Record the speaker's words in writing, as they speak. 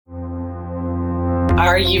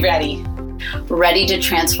Are you ready? Ready to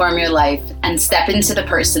transform your life and step into the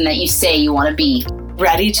person that you say you want to be?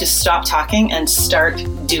 Ready to stop talking and start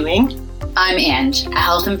doing? I'm Ange, a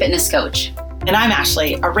health and fitness coach. And I'm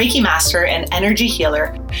Ashley, a Reiki master and energy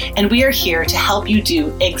healer, and we are here to help you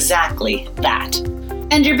do exactly that.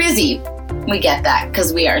 And you're busy. We get that,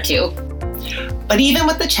 because we are too. But even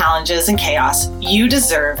with the challenges and chaos, you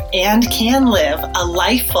deserve and can live a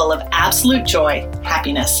life full of absolute joy,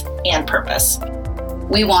 happiness, and purpose.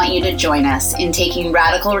 We want you to join us in taking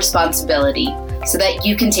radical responsibility so that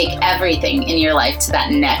you can take everything in your life to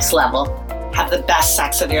that next level. Have the best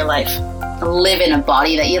sex of your life. Live in a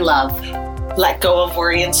body that you love. Let go of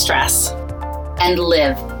worry and stress. And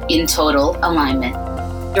live in total alignment.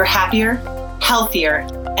 Your happier, healthier,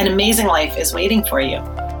 and amazing life is waiting for you.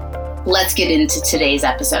 Let's get into today's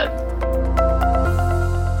episode.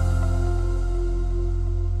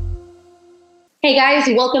 Hey guys,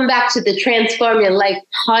 welcome back to the Transform Your Life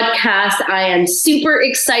podcast. I am super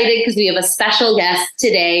excited because we have a special guest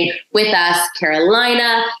today with us,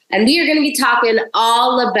 Carolina, and we are going to be talking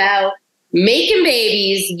all about making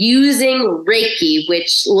babies using Reiki,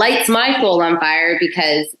 which lights my soul on fire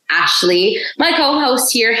because Ashley, my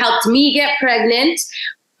co-host here, helped me get pregnant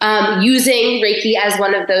using Reiki as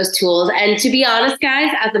one of those tools. And to be honest,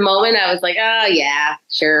 guys, at the moment, I was like, oh yeah,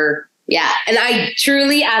 sure. Yeah. And I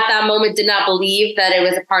truly at that moment did not believe that it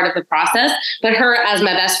was a part of the process. But her, as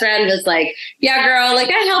my best friend, was like, yeah, girl, like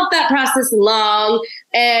I helped that process along.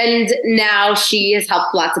 And now she has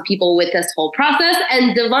helped lots of people with this whole process.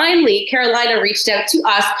 And divinely, Carolina reached out to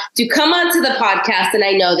us to come onto the podcast. And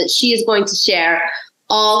I know that she is going to share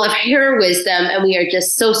all of her wisdom. And we are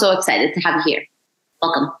just so, so excited to have you here.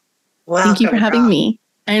 Welcome. Thank you for having me.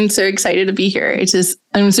 I'm so excited to be here.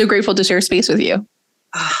 I'm so grateful to share space with you.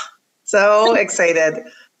 So excited.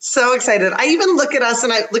 So excited. I even look at us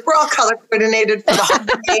and we're all color coordinated for the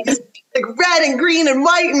holidays, like red and green and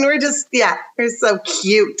white. And we're just, we're so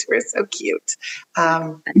cute. We're so cute.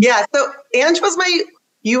 So Ange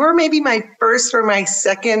you were maybe my first or my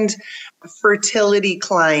second fertility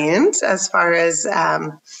client as far as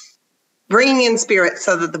bringing in spirit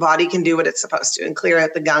so that the body can do what it's supposed to and clear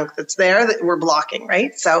out the gunk that's there that we're blocking,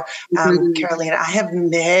 right? So, Carolina, I have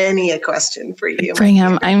many a question for you. Bring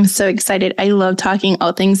them. I'm so excited. I love talking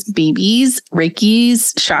all things babies,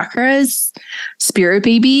 Reikis, chakras, spirit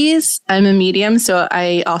babies. I'm a medium, so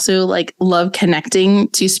I also love connecting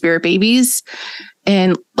to spirit babies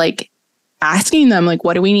and asking them,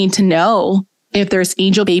 what do we need to know? If there's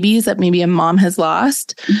angel babies that maybe a mom has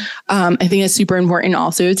lost, I think it's super important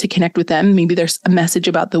also to connect with them. Maybe there's a message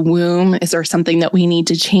about the womb. Is there something that we need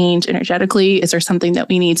to change energetically? Is there something that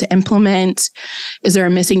we need to implement? Is there a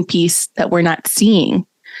missing piece that we're not seeing?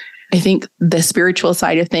 I think the spiritual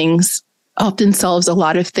side of things often solves a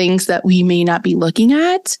lot of things that we may not be looking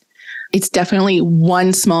at. It's definitely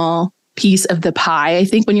one small piece of the pie. I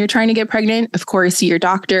think when you're trying to get pregnant, of course, see your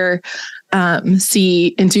doctor,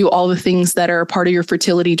 see and do all the things that are part of your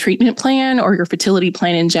fertility treatment plan or your fertility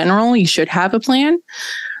plan in general. You should have a plan,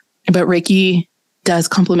 but Reiki does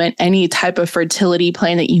complement any type of fertility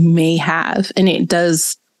plan that you may have. And it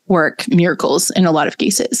does work miracles in a lot of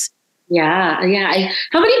cases. Yeah.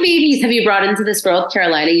 How many babies have you brought into this world,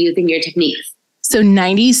 Carolina, using your techniques? So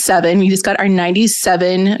 97, we just got our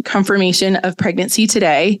 97 confirmation of pregnancy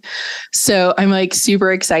today. So I'm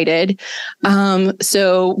super excited.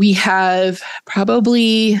 So we have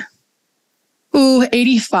probably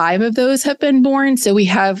 85 of those have been born. So we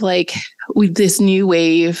have this new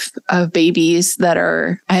wave of babies that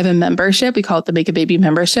I have a membership. We call it the Make a Baby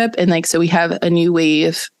membership. And so we have a new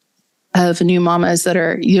wave of new mamas that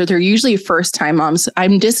are, they're usually first time moms.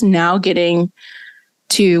 I'm just now getting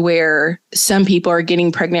to where some people are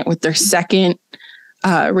getting pregnant with their second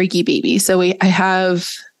Reiki baby. So I have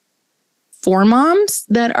 4 moms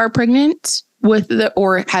that are pregnant with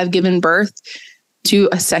or have given birth to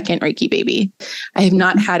a second Reiki baby. I have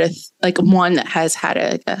not had one that has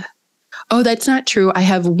had oh, that's not true. I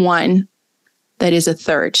have one that is a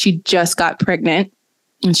third. She just got pregnant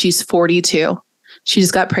and she's 42. She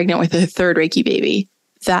just got pregnant with her third Reiki baby.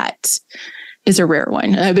 That is a rare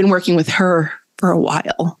one. I've been working with her for a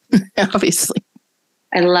while, obviously.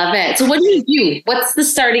 I love it. So what do you do? What's the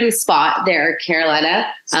starting spot there,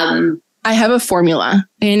 Carolina? I have a formula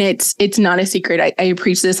and it's not a secret. I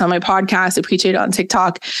preach this on my podcast. I preach it on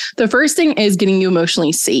TikTok. The first thing is getting you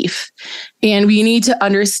emotionally safe. And we need to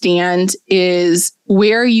understand is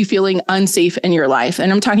where are you feeling unsafe in your life?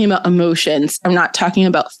 And I'm talking about emotions. I'm not talking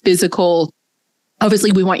about physical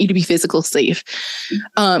Obviously, we want you to be physical safe.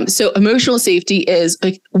 So emotional safety is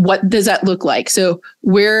like, what does that look like? So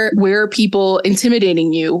where are people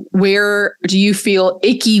intimidating you? Where do you feel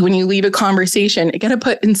icky when you leave a conversation? I got to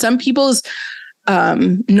put in some people's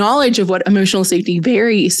knowledge of what emotional safety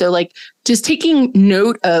varies. So like just taking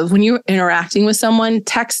note of when you're interacting with someone,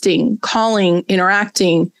 texting, calling,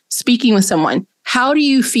 interacting, speaking with someone, how do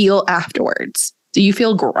you feel afterwards? Do you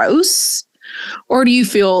feel gross? Or do you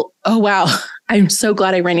feel, oh, wow, I'm so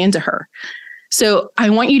glad I ran into her? So I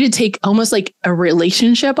want you to take almost like a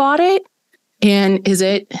relationship audit. And is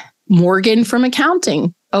it Morgan from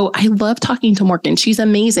accounting? Oh, I love talking to Morgan. She's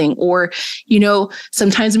amazing. Or,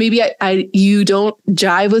 sometimes maybe you don't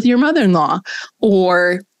jive with your mother-in-law.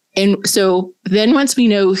 And so then once we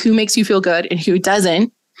know who makes you feel good and who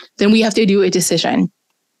doesn't, then we have to do a decision.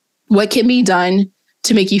 What can be done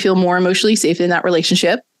to make you feel more emotionally safe in that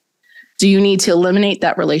relationship? Do you need to eliminate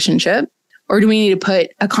that relationship? Or do we need to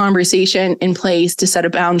put a conversation in place to set a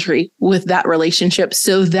boundary with that relationship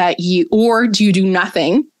so that or do you do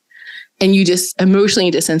nothing and you just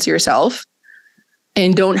emotionally distance yourself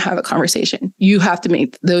and don't have a conversation? You have to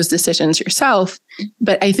make those decisions yourself.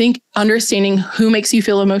 But I think understanding who makes you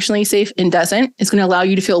feel emotionally safe and doesn't is going to allow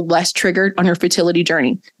you to feel less triggered on your fertility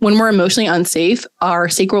journey. When we're emotionally unsafe, our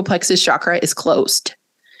sacral plexus chakra is closed.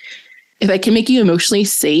 If I can make you emotionally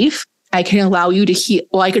safe, I can allow you to heal.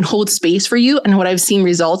 Well, I can hold space for you. And what I've seen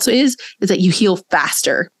results is that you heal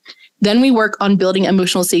faster. Then we work on building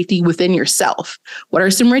emotional safety within yourself. What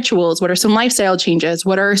are some rituals? What are some lifestyle changes?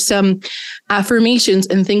 What are some affirmations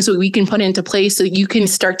and things that we can put into place so you can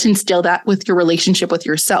start to instill that with your relationship with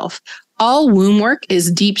yourself? All womb work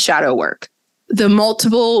is deep shadow work. The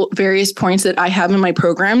multiple various points that I have in my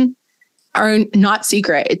program are not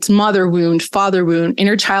secret. It's mother wound, father wound,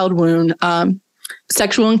 inner child wound,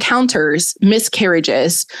 sexual encounters,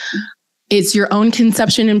 miscarriages. It's your own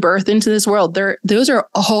conception and birth into this world. Those are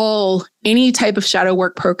all, any type of shadow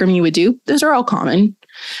work program you would do, those are all common.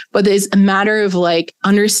 But it's a matter of like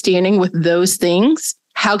understanding with those things,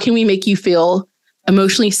 how can we make you feel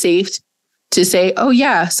emotionally safe to say, oh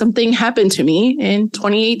yeah, something happened to me in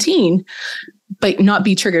 2018, but not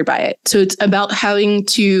be triggered by it. So it's about having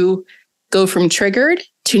to go from triggered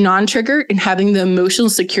to non-triggered and having the emotional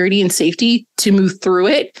security and safety to move through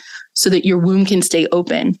it so that your womb can stay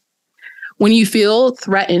open. When you feel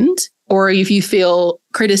threatened or if you feel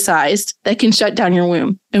criticized, that can shut down your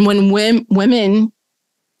womb. And when women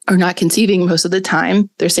are not conceiving most of the time,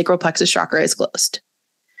 their sacral plexus chakra is closed.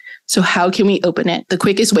 So how can we open it? The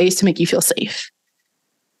quickest way is to make you feel safe.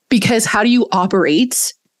 Because how do you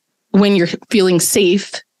operate when you're feeling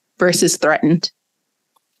safe versus threatened?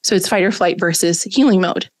 So it's fight or flight versus healing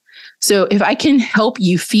mode. So if I can help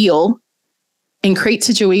you feel and create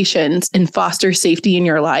situations and foster safety in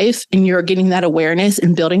your life, and you're getting that awareness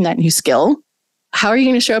and building that new skill, how are you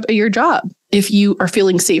going to show up at your job if you are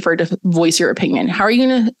feeling safer to voice your opinion? How are you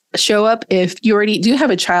going to show up if you already do have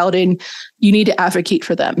a child and you need to advocate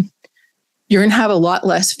for them? You're going to have a lot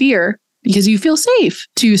less fear because you feel safe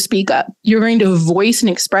to speak up. You're going to voice and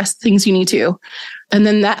express things you need to. And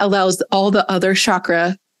then that allows all the other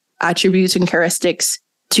chakra attributes and characteristics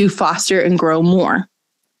to foster and grow more.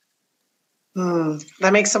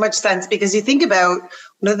 That makes so much sense because you think about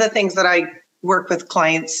one of the things that I work with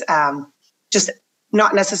clients, just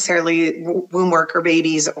not necessarily womb work or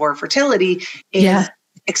babies or fertility, is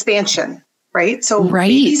expansion, right? So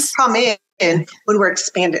babies come in when we're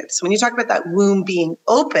expanded. So when you talk about that womb being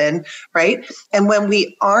open, right? And when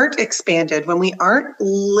we aren't expanded, when we aren't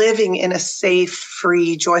living in a safe,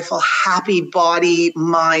 free, joyful, happy body,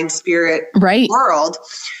 mind, spirit world,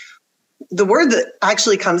 the word that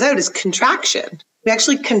actually comes out is contraction. We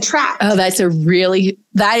actually contract. Oh,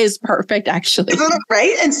 that is perfect, actually. Isn't it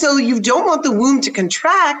right? And so you don't want the womb to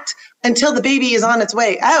contract until the baby is on its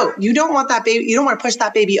way out. You don't want that baby, you don't want to push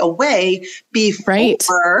that baby away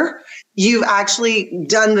before you've actually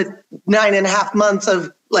done the 9.5 months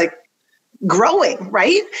of like growing,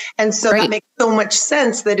 right? And so that makes so much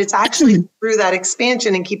sense that it's actually through that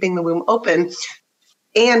expansion and keeping the womb open.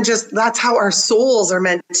 And just that's how our souls are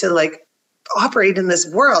meant to like operate in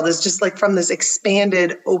this world, is just like from this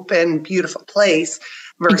expanded, open, beautiful place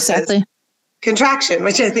versus contraction,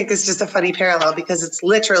 which I think is just a funny parallel because it's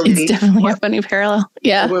literally definitely a funny parallel.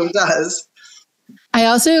 Yeah. The womb does. I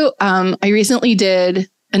also, I recently did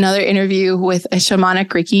another interview with a shamanic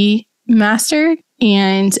Reiki master,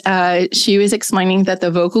 and she was explaining that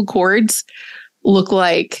the vocal cords look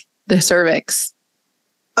like the cervix.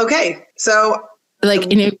 Okay. So Like,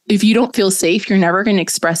 and if you don't feel safe, you're never going to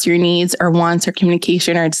express your needs or wants or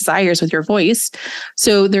communication or desires with your voice.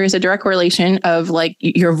 So there is a direct correlation of like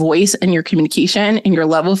your voice and your communication and your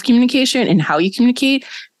level of communication and how you communicate,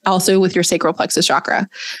 also with your sacral plexus chakra.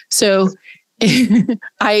 So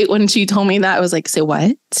when she told me that, I was like, say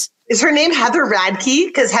what? Is her name Heather Radke?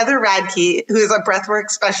 Because Heather Radke, who is a breathwork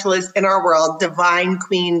specialist in our world, divine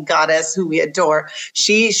queen goddess who we adore,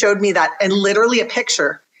 she showed me that and literally a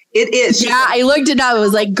picture. It is. Yeah, I looked it up. I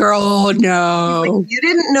was like, girl, no. Like, you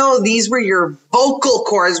didn't know these were your vocal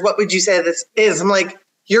cords. What would you say this is? I'm like,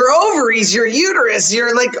 your ovaries, your uterus,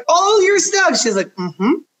 your like all your stuff. She's like,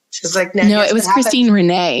 mm-hmm. She's like, no, it was Christine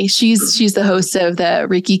Renee. She's the host of the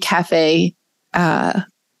Reiki Cafe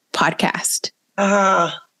podcast.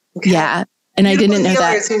 Okay. Yeah. And I didn't know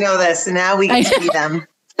that. Who know this, and now we can see them.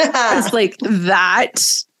 It's like that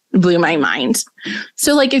blew my mind.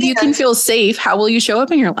 So like, if you can feel safe, how will you show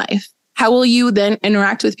up in your life? How will you then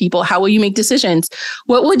interact with people? How will you make decisions?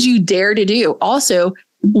 What would you dare to do? Also,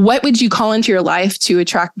 what would you call into your life to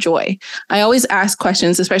attract joy? I always ask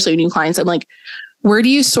questions, especially with new clients. I'm like, where do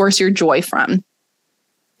you source your joy from?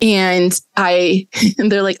 And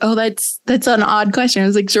they're like, oh, that's an odd question. I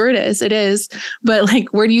was like, sure it is. It is. But like,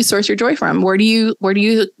 where do you source your joy from? Where do you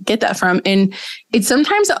get that from? And it's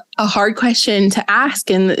sometimes a hard question to ask,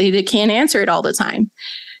 and they can't answer it all the time.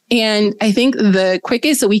 And I think the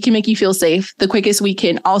quickest that we can make you feel safe, the quickest we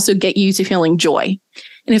can also get you to feeling joy.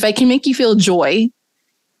 And if I can make you feel joy,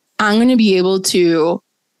 I'm going to be able to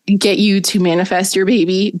get you to manifest your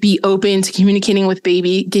baby, be open to communicating with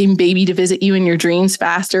baby, getting baby to visit you in your dreams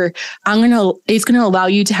faster. It's going to allow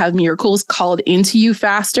you to have miracles called into you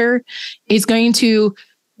faster. It's going to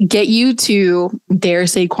get you to, dare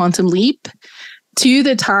say, quantum leap to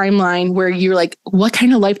the timeline where you're like, what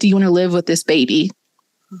kind of life do you want to live with this baby?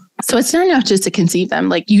 So it's not enough just to conceive them.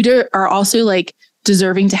 Like, you are also like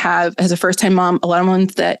deserving to have, as a first time mom, a lot of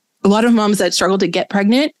moms that struggle to get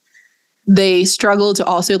pregnant, they struggle to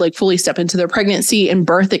also like fully step into their pregnancy and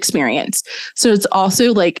birth experience. So it's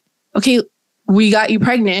also like, okay, we got you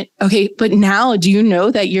pregnant. Okay. But now do you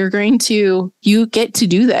know that you get to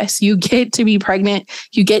do this? You get to be pregnant.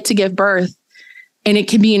 You get to give birth, and it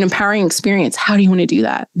can be an empowering experience. How do you want to do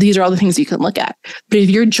that? These are all the things you can look at. But if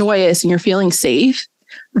you're joyous and you're feeling safe,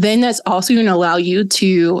 then that's also going to allow you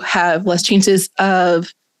to have less chances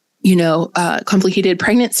of, complicated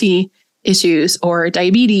pregnancy issues or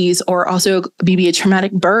diabetes, or also maybe a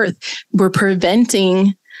traumatic birth. We're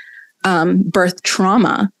preventing birth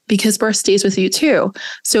trauma because birth stays with you too.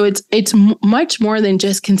 So it's much more than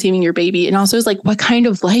just conceiving your baby. And also it's like, what kind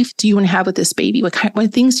of life do you want to have with this baby?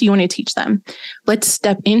 What things do you want to teach them? Let's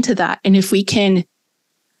step into that. And if we can,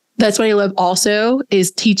 that's what I love also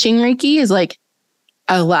is teaching Reiki is like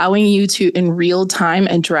allowing you to in real time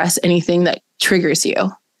address anything that triggers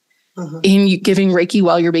you. And you giving Reiki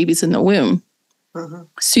while your baby's in the womb.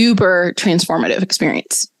 Super transformative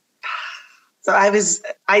experience. So I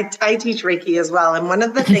teach Reiki as well. And one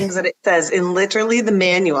of the things that it says in literally the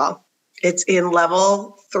manual, it's in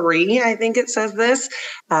level 3, I think it says this.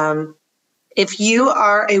 If you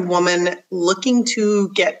are a woman looking to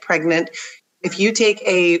get pregnant, if you take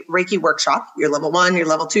a Reiki workshop, you're level 1, you're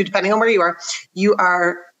level 2, depending on where you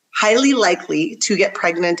are highly likely to get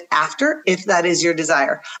pregnant after, if that is your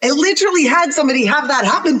desire. I literally had somebody have that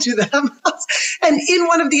happen to them. And in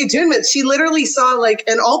one of the attunements, she literally saw like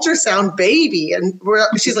an ultrasound baby. And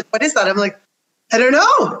she's like, what is that? I'm like, I don't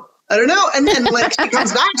know. And then like she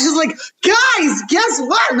comes back, she's like, guys, guess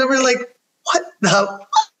what? And we're like, what the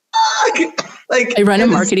fuck? Like, I run a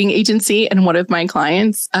marketing agency, and one of my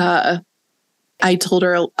clients, I told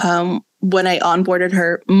her, when I onboarded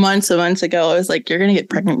her months and months ago, I was like, you're going to get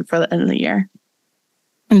pregnant before the end of the year.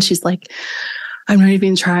 And she's like, I'm not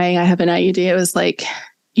even trying. I have an IUD. It was like,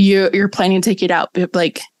 you're planning to take it out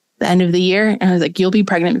like the end of the year. And I was like, you'll be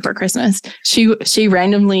pregnant before Christmas. She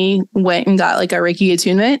randomly went and got like a Reiki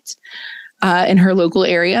attunement in her local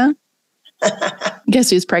area. Guess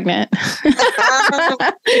who's pregnant?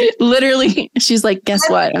 Literally, she's like, guess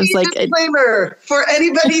what? I was like, disclaimer for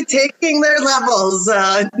anybody taking their levels.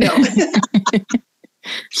 No.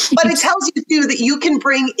 But it tells you too that you can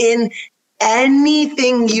bring in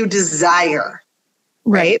anything you desire,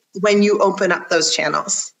 right? When you open up those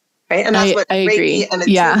channels, right? And that's what I agree. And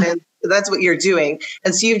attunement, that's what you're doing.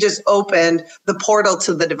 And so you've just opened the portal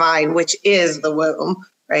to the divine, which is the womb.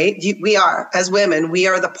 Right? We are, as women, we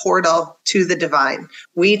are the portal to the divine.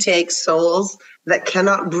 We take souls that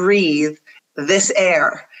cannot breathe this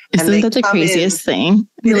air. Isn't that the craziest thing?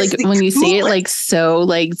 Like when you say it like so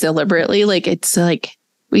like deliberately, like it's like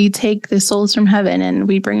we take the souls from heaven and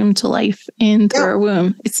we bring them to life in through our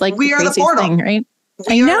womb. It's like we are the portal, thing, right?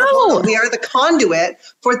 We are the conduit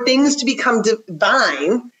for things to become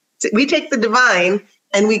divine. We take the divine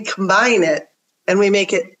and we combine it and we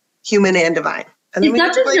make it human and divine. And is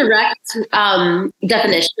that the direct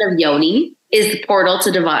definition of yoni? Is the portal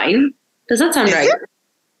to divine? Does that sound right?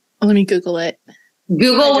 Let me Google it.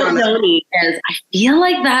 Google what yoni is. I feel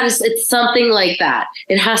like it's something like that.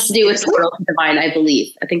 It has to do with portal to divine, I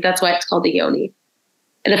believe. I think that's why it's called the yoni.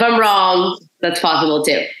 And if I'm wrong, that's possible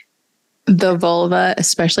too. The vulva,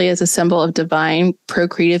 especially as a symbol of divine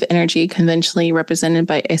procreative energy, conventionally represented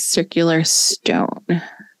by a circular stone.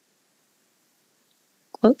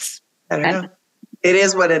 Close. I don't know. It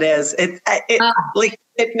is what it is.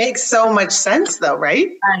 It makes so much sense, though, right?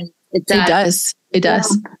 It does. It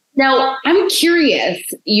does. Now, I'm curious.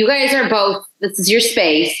 You guys are both. This is your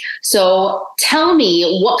space. So, tell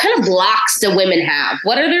me, what kind of blocks do women have?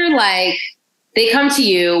 What are their like? They come to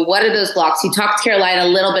you. What are those blocks? You talked to Carolina a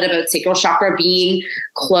little bit about sacral chakra being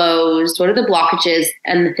closed. What are the blockages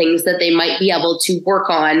and the things that they might be able to work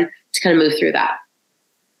on to kind of move through that?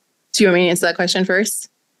 Do you want me to answer that question first?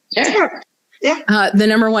 Sure. Yeah. The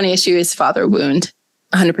number one issue is father wound,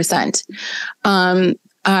 100%.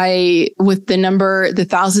 With the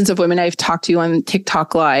thousands of women I've talked to on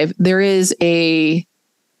TikTok Live, there is a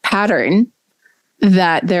pattern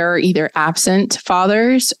that there are either absent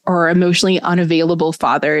fathers or emotionally unavailable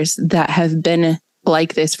fathers that have been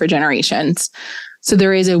like this for generations. So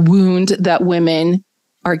there is a wound that women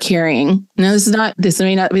are carrying. Now, this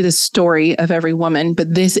may not be the story of every woman,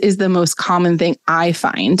 but this is the most common thing I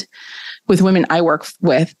find with women I work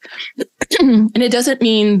with. And it doesn't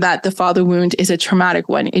mean that the father wound is a traumatic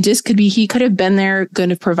one. It just could be he could have been there,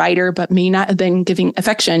 good provider, but may not have been giving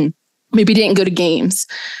affection. Maybe didn't go to games.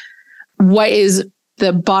 What is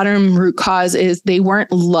the bottom root cause is they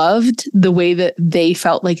weren't loved the way that they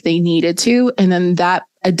felt like they needed to. And then that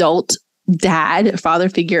adult dad, father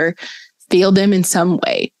figure, failed them in some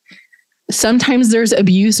way. Sometimes there's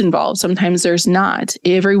abuse involved. Sometimes there's not.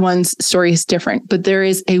 Everyone's story is different, but there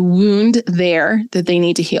is a wound there that they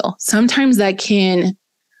need to heal. Sometimes that can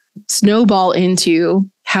snowball into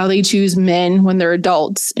how they choose men when they're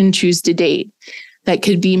adults and choose to date. That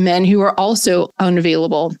could be men who are also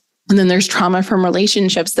unavailable. And then there's trauma from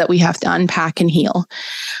relationships that we have to unpack and heal.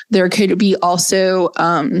 There could be also,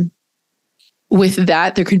 with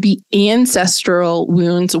that, there could be ancestral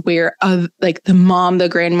wounds where like the mom, the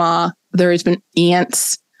grandma, there has been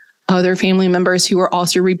aunts, other family members who are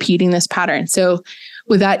also repeating this pattern. So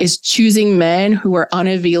with that is choosing men who are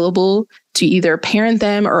unavailable to either parent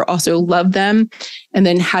them or also love them. And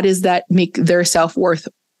then how does that make their self-worth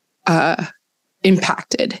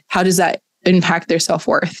impacted? How does that impact their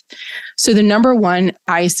self-worth? So the number one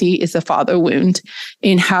I see is the father wound.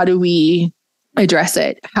 And how do we address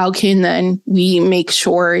it? How can then we make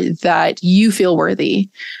sure that you feel worthy?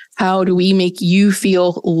 How do we make you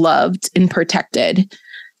feel loved and protected?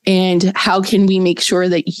 And how can we make sure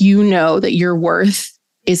that you know that your worth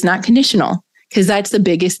is not conditional? Because that's the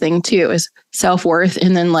biggest thing too, is self-worth.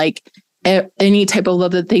 And then like any type of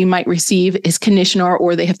love that they might receive is conditional,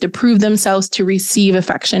 or they have to prove themselves to receive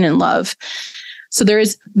affection and love. So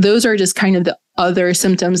those are just kind of the other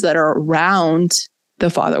symptoms that are around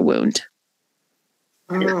the father wound.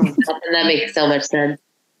 That makes so much sense.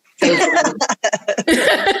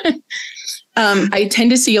 I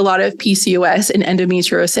tend to see a lot of PCOS and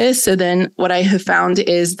endometriosis. So then what I have found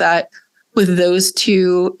is that with those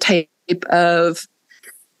two type of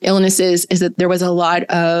illnesses is that there was a lot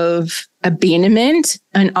of abandonment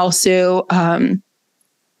and also a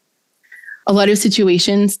lot of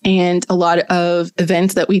situations and a lot of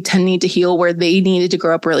events that we need to heal where they needed to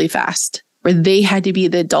grow up really fast, where they had to be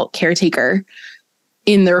the adult caretaker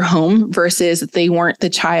in their home versus they weren't the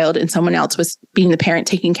child and someone else was being the parent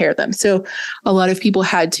taking care of them. So a lot of people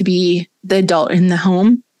had to be the adult in the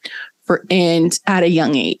home and at a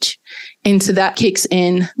young age. And so that kicks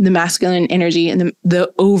in the masculine energy and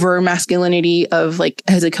the over masculinity of like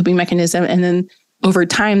as a coping mechanism. And then over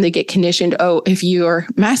time they get conditioned. Oh, if you're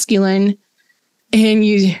masculine and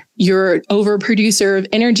you're over producer of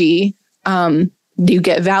energy, you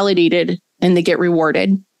get validated and they get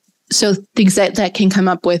rewarded. So things that can come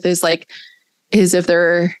up with is if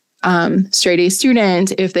they're straight A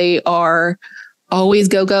student, if they are always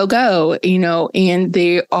go, go, go, and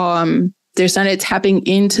they're not tapping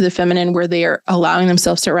into the feminine where they are allowing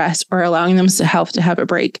themselves to rest or allowing themselves to have a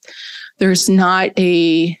break. There's not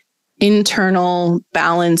a internal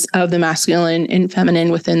balance of the masculine and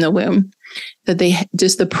feminine within the womb, that they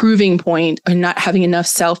just the proving point of not having enough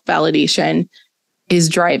self-validation is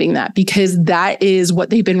driving that, because that is what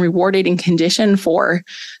they've been rewarded and conditioned for.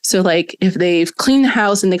 So like if they've cleaned the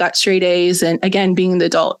house and they got straight A's, and again, being the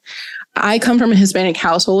adult, I come from a Hispanic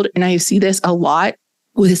household and I see this a lot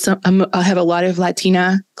with I have a lot of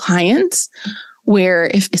Latina clients where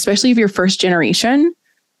especially if you're first generation,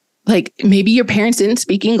 like maybe your parents didn't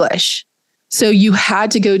speak English. So you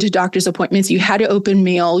had to go to doctor's appointments. You had to open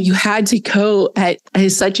mail. You had to go at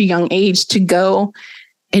such a young age to go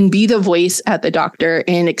and be the voice at the doctor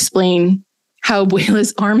and explain how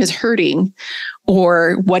Abuela's arm is hurting,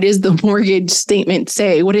 or what does the mortgage statement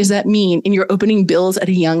say? What does that mean? And you're opening bills at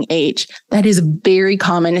a young age. That is very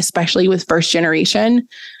common, especially with first generation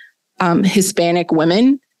Hispanic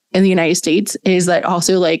women in the United States, is that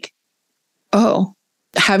also like, oh,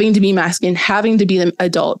 having to be masculine, having to be the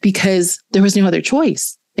adult because there was no other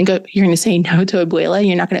choice. And you're going to say no to Abuela.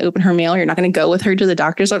 You're not going to open her mail. You're not going to go with her to the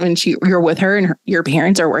doctor's when you're with her and your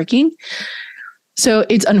parents are working. So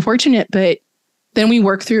it's unfortunate, but then we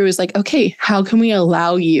work through is like, okay, how can we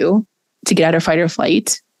allow you to get out of fight or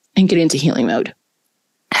flight and get into healing mode?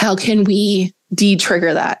 How can we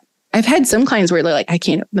de-trigger that? I've had some clients where they're like, I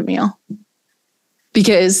can't open the mail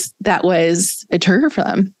because that was a trigger for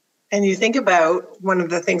them. And you think about one of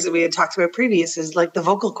the things that we had talked about previous is like the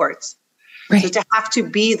vocal cords. Right. So to have to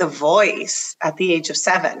be the voice at the age of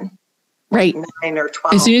 7, right, 9 or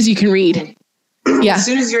 12. As soon as you can read. Yeah. As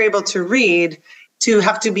soon as you're able to read, to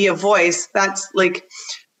have to be a voice, that's like,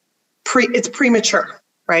 it's premature,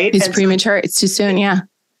 right? It's premature. It's too soon. Yeah.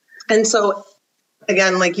 And so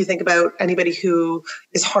again, like you think about anybody who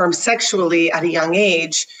is harmed sexually at a young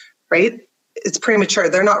age, right? It's premature.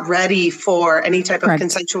 They're not ready for any type of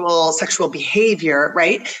consensual sexual behavior,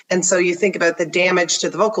 right? And so you think about the damage to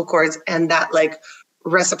the vocal cords and that like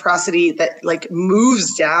reciprocity that like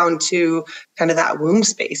moves down to kind of that womb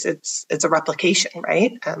space. It's a replication,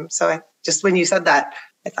 right? So just when you said that,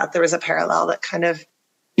 I thought there was a parallel that kind of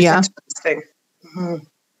interesting. Mm-hmm.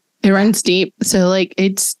 It runs deep. So like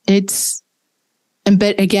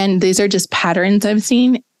but again, these are just patterns I've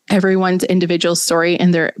seen. Everyone's individual story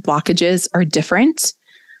and their blockages are different.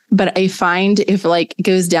 But I find if like it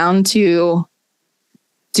goes down to,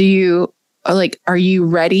 are you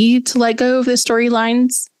ready to let go of the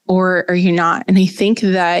storylines or are you not? And I think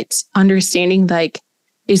that understanding like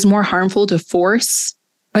is more harmful to force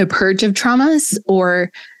a purge of traumas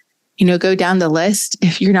or, go down the list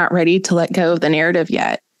if you're not ready to let go of the narrative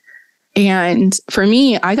yet. And for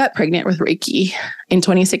me, I got pregnant with Reiki in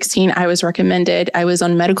 2016. I was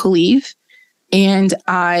on medical leave and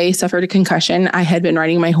I suffered a concussion. I had been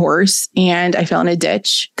riding my horse and I fell in a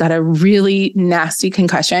ditch, got a really nasty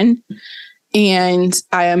concussion. And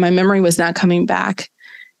my memory was not coming back.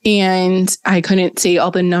 And I couldn't say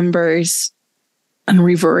all the numbers in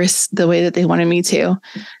reverse the way that they wanted me to.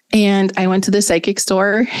 And I went to the psychic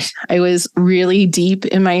store. I was really deep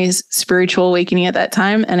in my spiritual awakening at that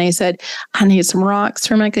time. And I said, I need some rocks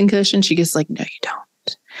for my concussion. She goes like, no, you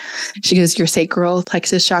don't. She goes, your sacral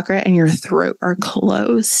plexus chakra and your throat are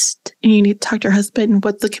closed. And you need to talk to your husband.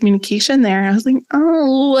 What's the communication there? And I was like,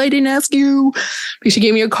 oh, I didn't ask you. But she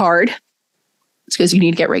gave me a card. She goes, you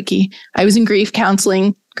need to get Reiki. I was in grief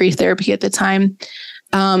counseling, grief therapy at the time.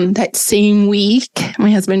 That same week,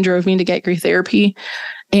 my husband drove me to get grief therapy.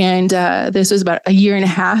 And this was about a year and a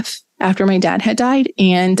half after my dad had died,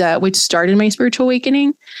 and which started my spiritual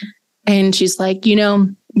awakening. And she's like, you're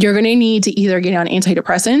going to need to either get on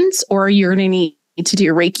antidepressants or you're going to need to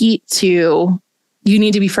do Reiki you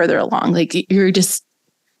need to be further along. Like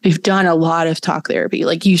we've done a lot of talk therapy.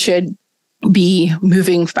 Like you should be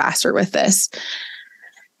moving faster with this.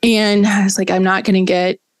 And I was like, I'm not going to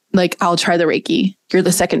get I'll try the Reiki. You're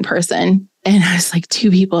the second person. And I was like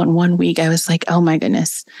 2 people in 1 week. I was like, oh my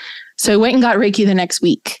goodness. So I went and got Reiki the next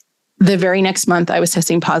week. The very next month, I was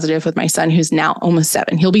testing positive with my son, who's now almost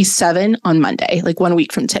 7. He'll be 7 on Monday, 1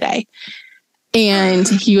 week from today. And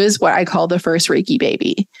he was what I call the first Reiki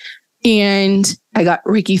baby. And I got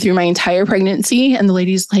Reiki through my entire pregnancy. And the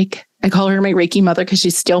lady's like, I call her my Reiki mother because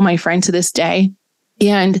she's still my friend to this day.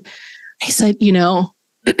 And I said,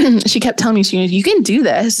 she kept telling me, you can do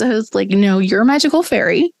this. I was like, no, you're a magical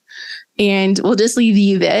fairy. And we'll just leave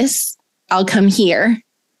you this. I'll come here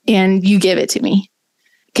and you give it to me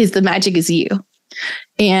because the magic is you.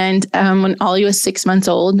 And when Ollie was 6 months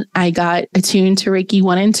old, I got attuned to Reiki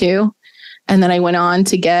 1 and 2. And then I went on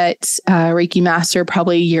to get Reiki Master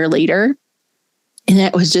probably a year later. And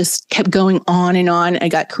it was just kept going on and on. I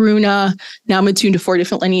got Karuna. Now I'm attuned to 4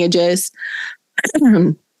 different lineages.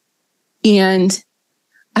 And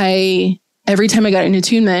every time I got an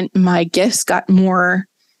attunement, my gifts got more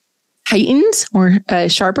heightened or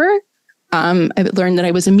sharper. I learned that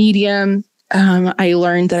I was a medium. I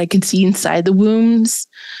learned that I could see inside the wombs.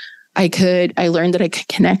 I learned that I could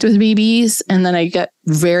connect with babies, and then I got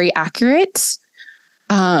very accurate.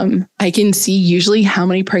 I can see usually how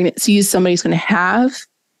many pregnancies somebody's going to have,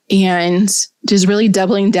 and just really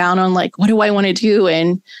doubling down on like, what do I want to do?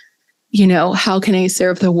 And, how can I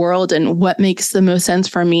serve the world and what makes the most sense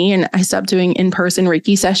for me? And I stopped doing in-person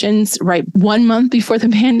Reiki sessions right 1 month before the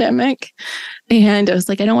pandemic. And I was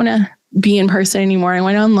like, I don't want to be in person anymore. I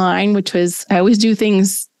went online, I always do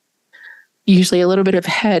things usually a little bit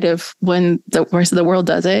ahead of when the rest of the world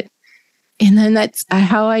does it. And then that's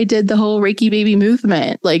how I did the whole Reiki baby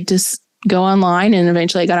movement, like just go online. And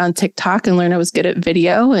eventually I got on TikTok and learned I was good at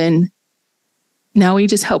video. And now we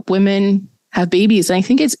just help women have babies. And I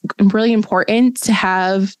think it's really important to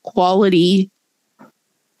have quality,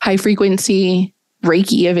 high frequency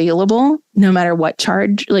Reiki available, no matter what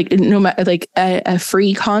charge, a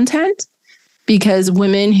free content, because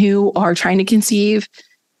women who are trying to conceive,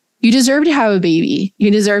 you deserve to have a baby.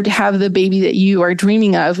 You deserve to have the baby that you are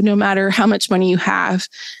dreaming of, no matter how much money you have.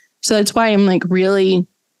 So that's why I'm I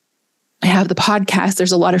have the podcast.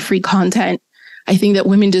 There's a lot of free content. I think that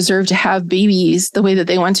women deserve to have babies the way that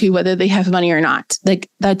they want to, whether they have money or not.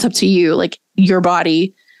 That's up to you, your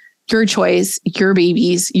body, your choice, your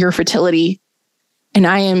babies, your fertility. And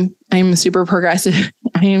I'm super progressive.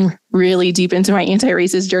 I am really deep into my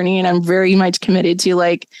anti-racist journey, and I'm very much committed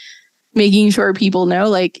to making sure people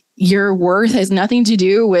know your worth has nothing to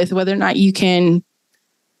do with whether or not you can,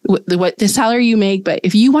 what the salary you make. But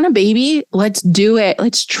if you want a baby, let's do it.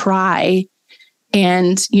 Let's try.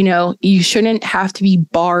 And, you shouldn't have to be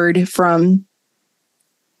barred from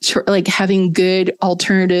having good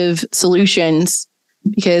alternative solutions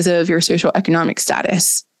because of your socioeconomic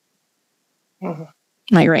status. Mm-hmm.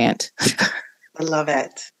 My rant. I love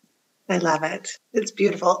it. I love it. It's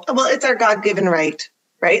beautiful. Well, it's our God-given right?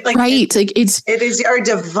 Right. It is our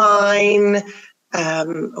divine,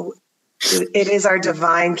 it is our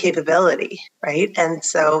divine capability. Right. And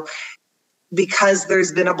so because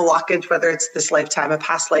there's been a blockage, whether it's this lifetime, a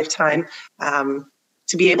past lifetime,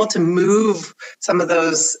 to be able to move some of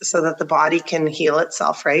those so that the body can heal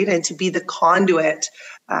itself. Right. And to be the conduit,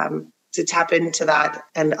 to tap into that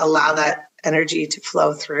and allow that energy to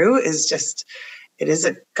flow through it is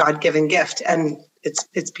a God-given gift, and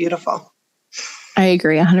it's beautiful. I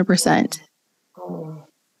agree 100%. Oh,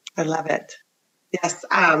 I love it. Yes.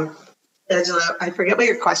 Angela, I forget what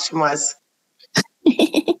your question was.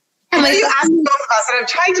 You asked both of us, and I'm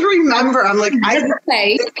trying to remember. I'm like,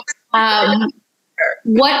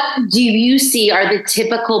 what do you see are the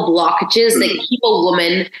typical blockages that keep a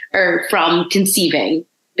woman from conceiving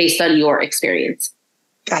based on your experience?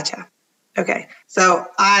 Gotcha. Okay. So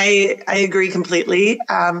I agree completely.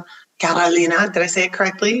 Carolina, did I say it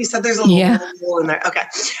correctly? You said there's a little hole in there. Okay.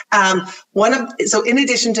 So in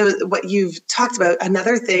addition to what you've talked about,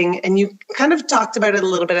 another thing, and you kind of talked about it a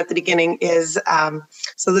little bit at the beginning, is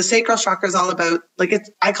so the sacral chakra is all about,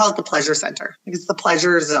 I call it the pleasure center. It's the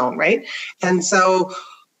pleasure zone, right? And so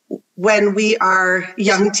when we are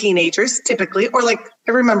young teenagers, typically, or I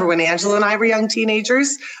remember when Angela and I were young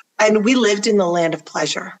teenagers, and we lived in the land of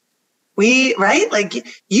pleasure. You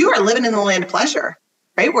are living in the land of pleasure.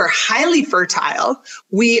 Right? We're highly fertile.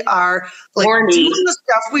 We are horny. Doing the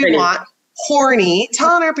stuff we want, horny,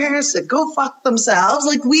 telling our parents to go fuck themselves.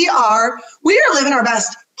 We are living our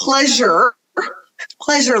best pleasure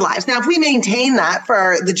lives. Now, if we maintain that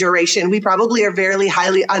for the duration, we probably are very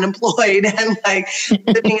highly unemployed and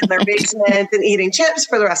living in their basement and eating chips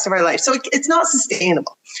for the rest of our life. So it's not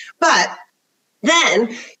sustainable. But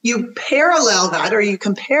then you parallel that, or you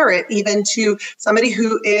compare it even to somebody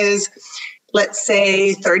who is, let's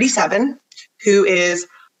say, 37, who is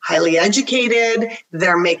highly educated,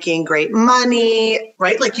 they're making great money,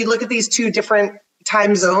 right? You look at these two different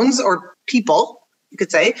time zones or people, you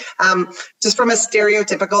could say, just from a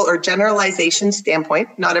stereotypical or generalization standpoint.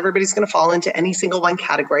 Not everybody's going to fall into any single one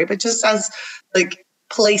category, but just as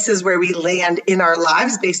places where we land in our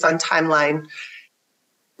lives based on timeline,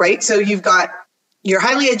 right? So you're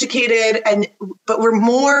highly educated, but we're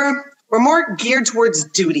more geared towards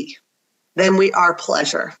duty than we are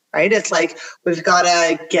pleasure, right? It's we've got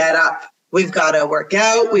to get up, we've got to work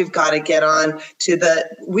out, we've got to get on to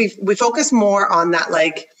we focus more on that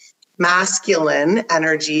masculine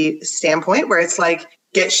energy standpoint, where it's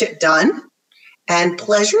get shit done. And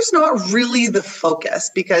pleasure's not really the focus,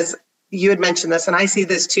 because you had mentioned this, and I see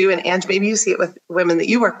this too, and Ange, maybe you see it with women that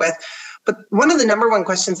you work with. But one of the number one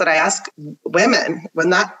questions that I ask women when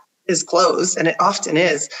that is closed, and it often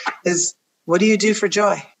is what do you do for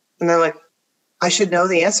joy? And they're like, I should know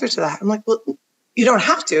the answer to that. I'm like, well, you don't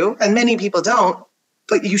have to. And many people don't,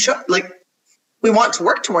 but you should. we want to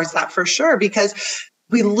work towards that for sure, because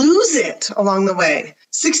we lose it along the way.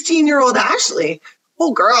 16-year-old Ashley,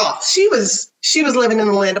 oh girl, she was living in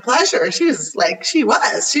the land of pleasure. She was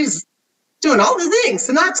doing all the things,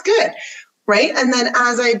 and that's good. Right. And then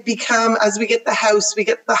as we get the house, we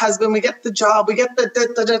get the husband, we get the job, we get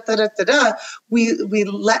the we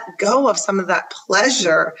let go of some of that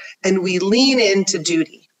pleasure and we lean into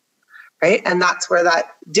duty. Right. And that's where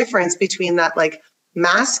that difference between that like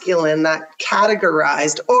masculine, that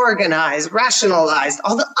categorized, organized, rationalized,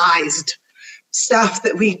 all the ized stuff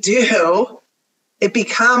that we do, it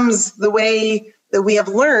becomes the way that we have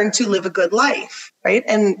learned to live a good life. Right.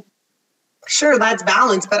 And sure, that's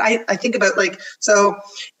balance, but I think about like, so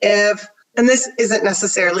and this isn't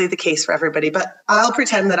necessarily the case for everybody, but I'll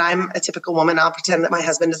pretend that I'm a typical woman. I'll pretend that my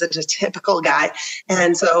husband is a typical guy.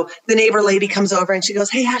 And so the neighbor lady comes over and she goes,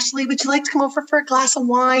 hey, Ashley, would you like to come over for a glass of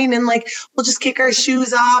wine? And like, we'll just kick our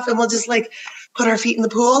shoes off and we'll just like put our feet in the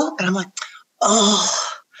pool. And I'm like, oh,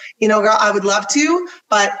 girl, I would love to,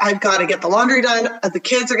 but I've got to get the laundry done. The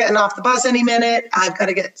kids are getting off the bus any minute. I've got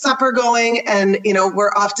to get supper going. And,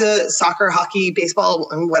 we're off to soccer, hockey, baseball,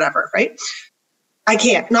 and whatever, right? I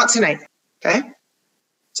can't, not tonight. Okay.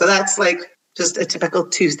 So that's like just a typical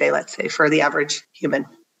Tuesday, let's say, for the average human.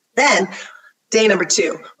 Then day number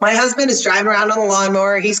 2, my husband is driving around on the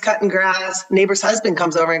lawnmower. He's cutting grass. Neighbor's husband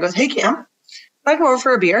comes over and goes, hey, Cam, can I come over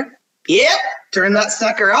for a beer? Yep. Turn that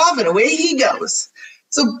sucker off and away he goes.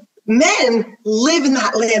 So men live in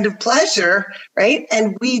that land of pleasure, right?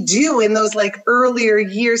 And we do in those like earlier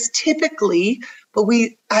years typically, but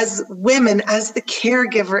we as women, as the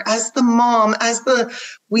caregiver, as the mom,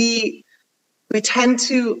 we tend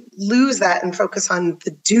to lose that and focus on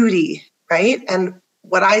the duty, right? And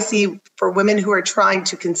what I see for women who are trying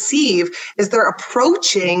to conceive is they're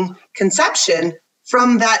approaching conception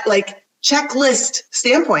from that like checklist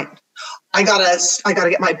standpoint. I gotta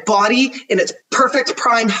get my body in its perfect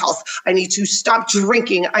prime health. I need to stop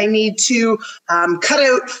drinking. I need to cut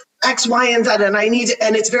out X, Y, and Z.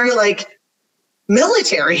 And it's very like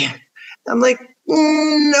military. I'm like,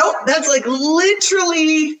 no, that's like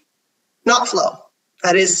literally not flow.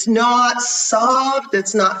 That is not soft.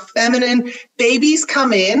 It's not feminine. Babies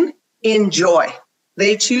come in joy.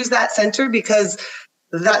 They choose that center because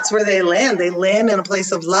that's where they land. They land in a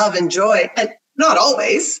place of love and joy. And not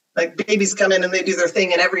always. Like babies come in and they do their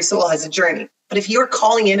thing and every soul has a journey. But if you're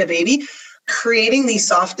calling in a baby, creating the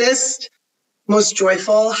softest, most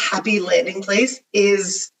joyful, happy landing place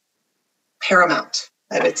is paramount,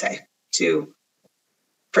 I would say, to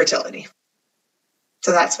fertility.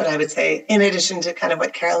 So that's what I would say. In addition to kind of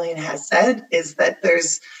what Carolina has said, is that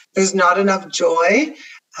there's not enough joy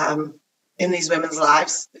in these women's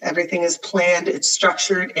lives. Everything is planned, it's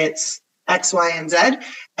structured, it's X, Y, and Z.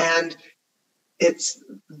 And it's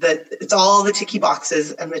all the ticky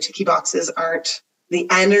boxes, and the ticky boxes aren't the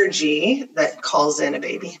energy that calls in a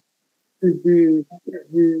baby. Mm-hmm.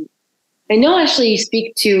 Mm-hmm. I know, Ashley, you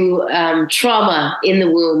speak to trauma in the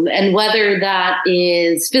womb, and whether that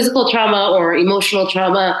is physical trauma or emotional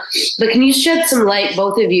trauma, but can you shed some light,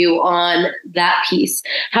 both of you, on that piece?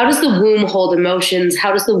 How does the womb hold emotions?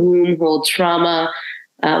 How does the womb hold trauma?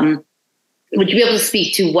 Would you be able to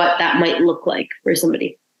speak to what that might look like for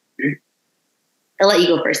somebody? I'll let you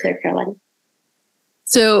go first there, Carolina.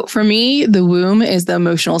 So for me, the womb is the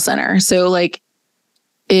emotional center. So like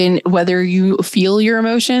in whether you feel your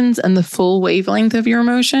emotions and the full wavelength of your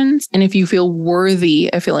emotions, and if you feel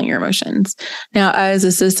worthy of feeling your emotions. Now, as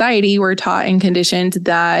a society, we're taught and conditioned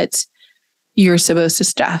that you're supposed to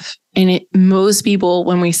stuff. And most people,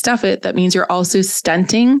 when we stuff it, that means you're also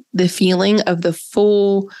stunting the feeling of the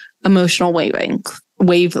full emotional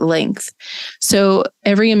wavelength. So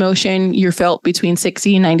every emotion you're felt between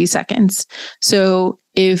 60 and 90 seconds. So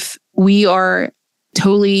if we are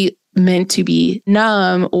totally meant to be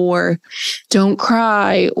numb or don't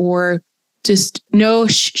cry or just no,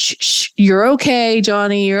 shh, you're okay,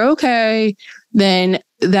 Johnny, you're okay, then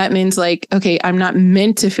that means like, okay, I'm not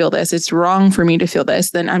meant to feel this. It's wrong for me to feel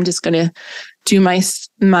this. Then I'm just going to do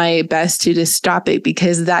my best to just stop it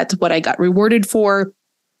because that's what I got rewarded for.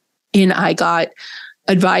 And I got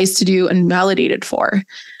advised to do and validated for.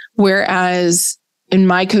 Whereas in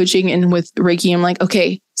my coaching and with Reiki, I'm like,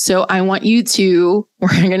 okay, so I want you to, we're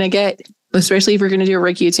going to get, especially if we're going to do a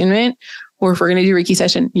Reiki attunement or if we're going to do a Reiki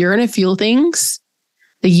session, you're going to feel things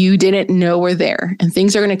that you didn't know were there. And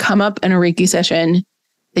things are going to come up in a Reiki session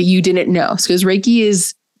that you didn't know. So because Reiki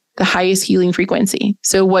is the highest healing frequency.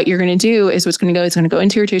 So what you're going to do is it's going to go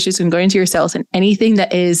into your tissues and go into your cells, and anything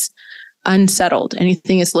that is unsettled,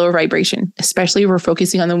 anything is lower vibration, especially if we're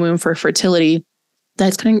focusing on the womb for fertility,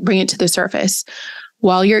 that's going to bring it to the surface.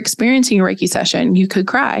 while you're experiencing a Reiki session, you could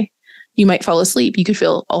cry. You might fall asleep. You could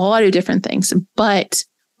feel a lot of different things. But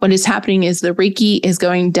what is happening is the Reiki is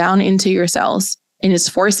going down into your cells and is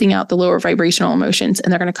forcing out the lower vibrational emotions,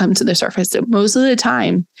 and they're going to come to the surface. So most of the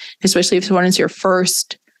time, especially if one is your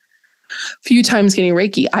first few times getting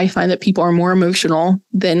Reiki, I find that people are more emotional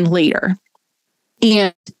than later.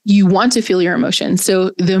 And you want to feel your emotions.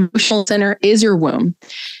 So the emotional center is your womb.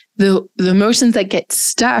 The emotions that get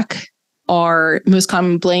stuck are most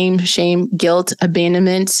common blame, shame, guilt,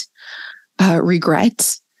 abandonment,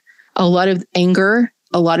 regret, a lot of anger.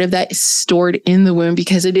 A lot of that is stored in the womb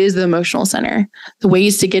because it is the emotional center. The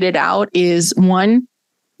ways to get it out is, one,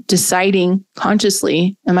 deciding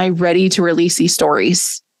consciously, am I ready to release these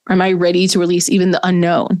stories? Am I ready to release even the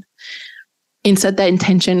unknown? And set that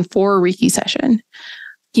intention for a Reiki session.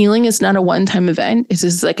 Healing is not a one-time event. This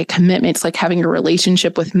is like a commitment. It's like having a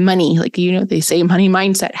relationship with money. Like, they say money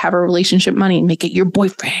mindset, have a relationship money, make it your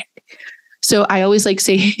boyfriend. So I always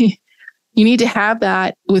say, you need to have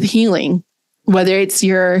that with healing. Whether it's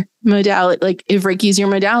your modality, like if Reiki is your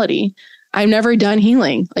modality. I've never done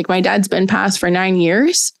healing. Like my dad's been passed for 9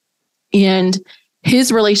 years, and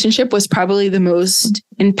his relationship was probably the most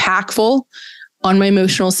impactful on my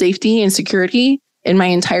emotional safety and security in my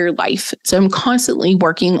entire life. So I'm constantly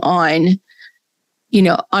working on,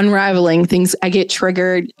 unraveling things. I get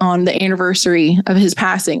triggered on the anniversary of his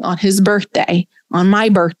passing, on his birthday, on my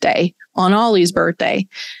birthday, on Ollie's birthday.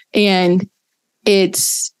 And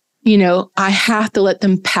it's, I have to let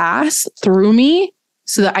them pass through me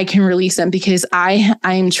so that I can release them, because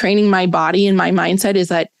I'm training my body, and my mindset is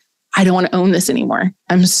that I don't want to own this anymore.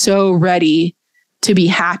 I'm so ready to be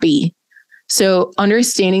happy. So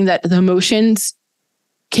understanding that the emotions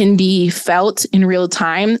can be felt in real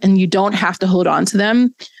time and you don't have to hold on to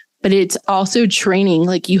them, but it's also training.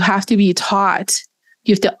 Like you have to be taught,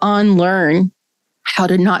 you have to unlearn how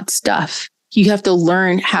to not stuff. You have to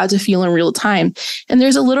learn how to feel in real time. And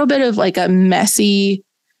there's a little bit of like a messy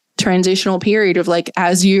transitional period of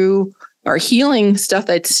as you are healing stuff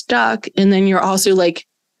that's stuck. And then you're also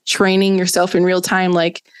training yourself in real time.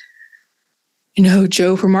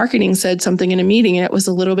 Joe from marketing said something in a meeting and it was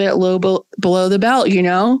a little bit low below the belt,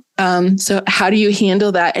 So how do you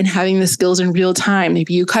handle that and having the skills in real time?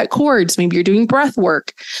 Maybe you cut cords, maybe you're doing breath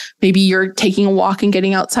work. Maybe you're taking a walk and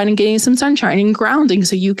getting outside and getting some sunshine and grounding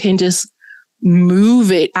so you can just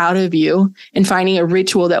move it out of you, and finding a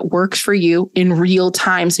ritual that works for you in real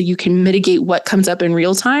time so you can mitigate what comes up in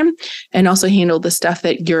real time and also handle the stuff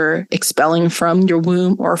that you're expelling from your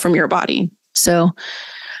womb or from your body. So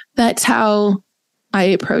that's how I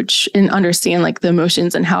approach and understand the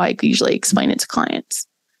emotions and how I usually explain it to clients.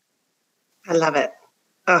 I love it.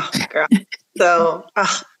 Oh, girl. So I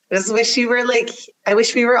just wish you were I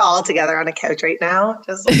wish we were all together on a couch right now.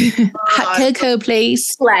 Just hot cocoa,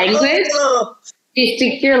 please. Language. You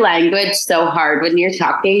speak your language so hard when you're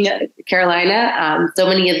talking, Carolina. So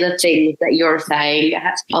many of the things that you're saying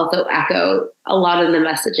also echo a lot of the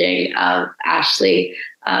messaging of Ashley.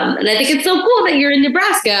 And I think it's so cool that you're in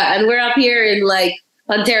Nebraska and we're up here in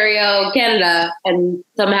Ontario, Canada, and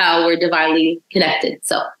somehow we're divinely connected.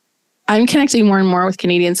 So I'm connecting more and more with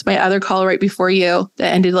Canadians. My other call right before you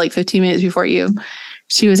that ended 15 minutes before you,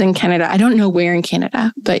 she was in Canada. I don't know where in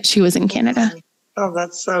Canada, but she was in Canada. Oh,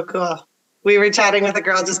 that's so cool. We were chatting with a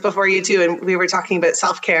girl just before you too, and we were talking about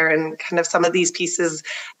self-care and kind of some of these pieces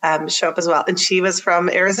show up as well. And she was from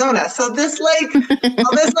Arizona. So this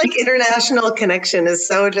all this international connection is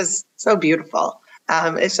so beautiful.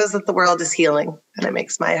 It shows that the world is healing, and it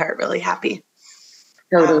makes my heart really happy.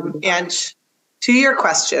 And to your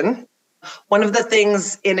question, one of the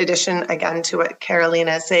things, in addition, again, to what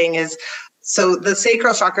Carolina is saying is, so the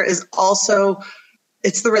sacral chakra is also,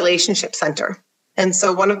 it's the relationship center. And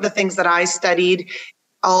so one of the things that I studied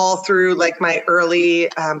all through my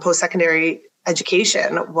early post-secondary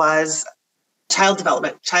education was child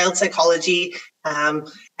development, child psychology,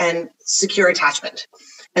 and secure attachment.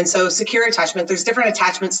 And so secure attachment, there's different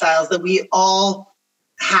attachment styles that we all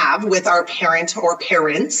have with our parent or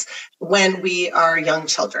parents when we are young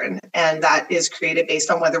children. And that is created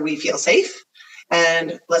based on whether we feel safe.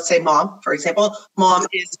 And let's say mom, for example, mom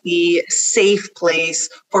is the safe place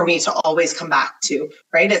for me to always come back to,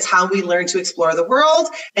 right? It's how we learn to explore the world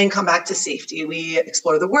and come back to safety. We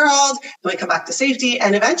explore the world, then we come back to safety.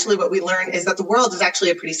 And eventually what we learn is that the world is actually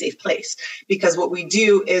a pretty safe place, because what we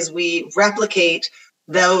do is we replicate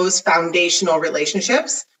those foundational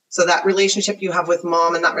relationships. So that relationship you have with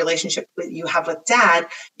mom and that relationship that you have with dad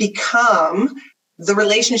become the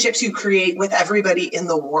relationships you create with everybody in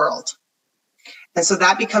the world. And so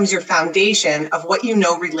that becomes your foundation of what you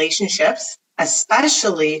know relationships,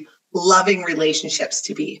 especially loving relationships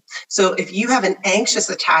to be. So if you have an anxious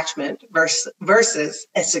attachment versus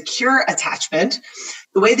a secure attachment,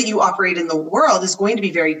 the way that you operate in the world is going to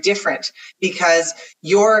be very different, because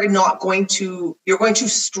you're going to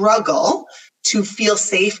struggle to feel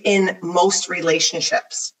safe in most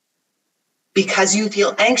relationships because you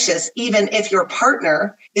feel anxious, even if your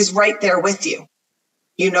partner is right there with you.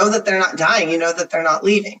 You know that they're not dying. You know that they're not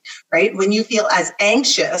leaving, right? When you feel as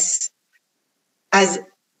anxious as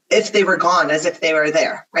if they were gone, as if they were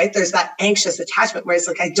there, right? There's that anxious attachment where it's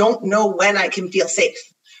like, I don't know when I can feel safe,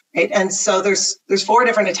 right? And so there's 4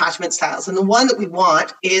 different attachment styles. And the one that we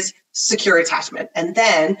want is secure attachment. And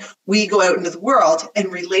then we go out into the world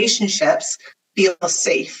and relationships feel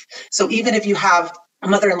safe. So even if you have a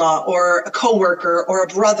mother-in-law or a coworker or a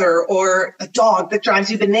brother or a dog that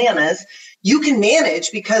drives you bananas, you can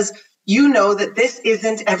manage because you know that this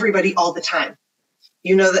isn't everybody all the time.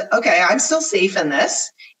 You know that, okay, I'm still safe in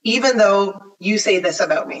this, even though you say this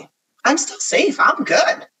about me. I'm still safe. I'm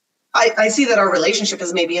good. I see that our relationship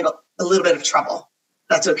is maybe in a little bit of trouble.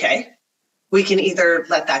 That's okay. We can either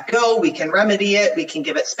let that go, we can remedy it, we can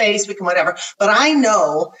give it space, we can whatever. But I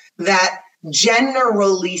know that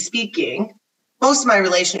generally speaking, most of my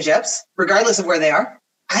relationships, regardless of where they are,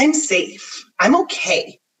 I'm safe. I'm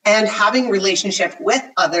okay. And having relationship with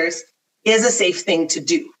others is a safe thing to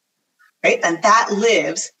do. Right. And that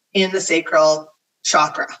lives in the sacral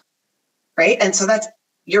chakra. Right. And so that's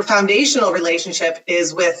your foundational relationship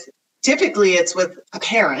is with, typically it's with a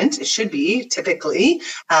parent. It should be typically.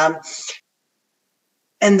 And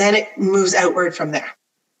then it moves outward from there.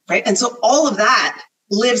 Right. And so all of that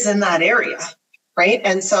lives in that area. Right.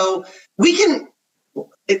 And so we can,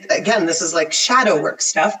 again, this is like shadow work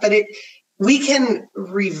stuff, but we can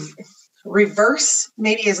reverse,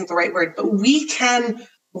 maybe isn't the right word, but we can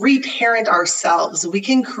reparent ourselves. We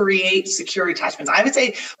can create secure attachments. I would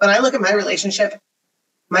say when I look at my relationships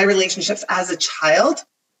as a child,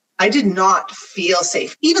 I did not feel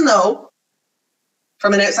safe, even though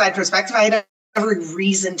from an outside perspective, I had every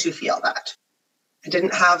reason to feel that. I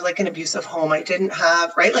didn't have like an abusive home. I didn't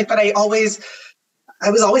have, right? Like, but I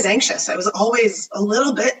was always anxious. I was always a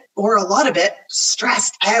little bit or a lot of it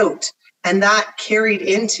stressed out. And that carried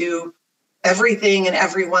into everything and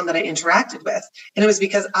everyone that I interacted with. And it was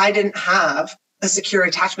because I didn't have a secure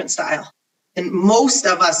attachment style. And most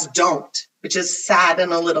of us don't, which is sad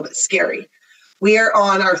and a little bit scary. We are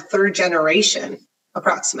on our 3rd generation,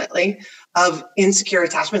 approximately, of insecure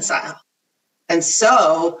attachment style. And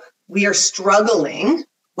so we are struggling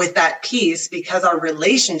with that piece because our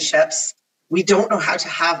relationships, we don't know how to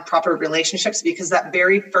have proper relationships, because that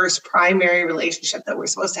very first primary relationship that we're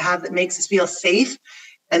supposed to have that makes us feel safe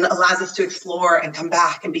and allows us to explore and come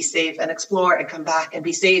back and be safe and explore and come back and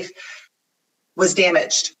be safe was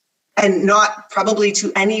damaged, and not probably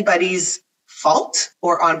to anybody's fault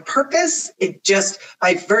or on purpose. It just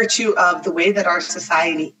by virtue of the way that our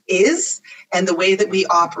society is and the way that we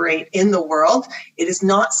operate in the world, it is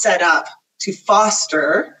not set up to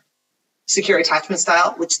foster secure attachment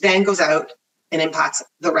style, which then goes out and impacts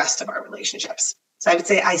the rest of our relationships. So I would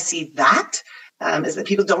say I see that is that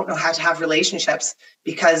people don't know how to have relationships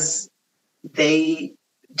because they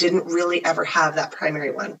didn't really ever have that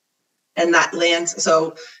primary one. And that lands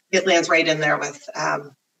right in there with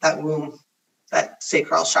that womb, that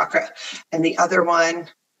sacral chakra. And the other one, I'm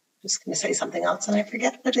just going to say something else and I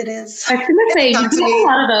forget what it is. I was going to say, you talk a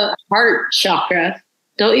lot about heart chakra,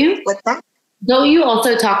 don't you? What's that? Don't you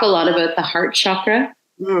also talk a lot about the heart chakra?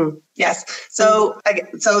 Yes. So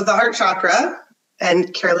the heart chakra,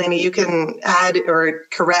 and Carolina, you can add or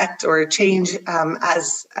correct or change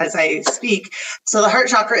as I speak. So the heart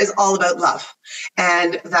chakra is all about love.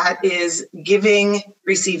 And that is giving,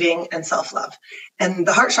 receiving, and self-love. And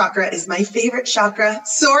the heart chakra is my favorite chakra.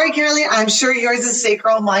 Sorry, Carolina, I'm sure yours is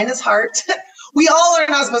sacral. Mine is heart. We all are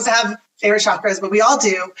not supposed to have favorite chakras, but we all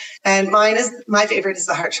do. And my favorite is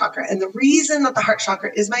the heart chakra. And the reason that the heart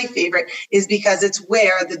chakra is my favorite is because it's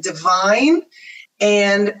where the divine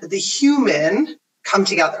and the human come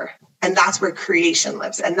together. And that's where creation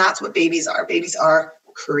lives. And that's what babies are. Babies are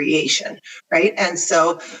creation, right? And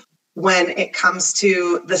so when it comes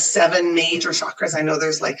to the 7 major chakras, I know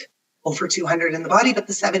there's like over 200 in the body, but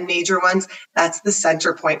the 7 major ones, that's the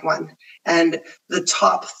center point one. And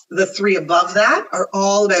the 3 above that are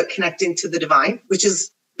all about connecting to the divine, which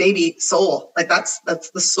is baby soul. Like that's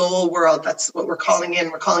the soul world. That's what we're calling in.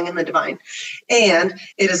 We're calling in the divine. And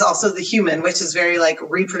it is also the human, which is very like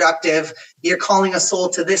reproductive. You're calling a soul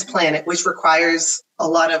to this planet, which requires a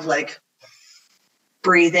lot of like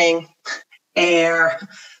breathing, air,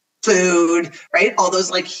 food, right? All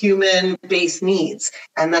those like human based needs.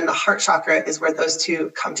 And then the heart chakra is where those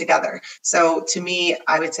two come together. So to me,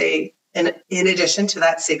 I would say in addition to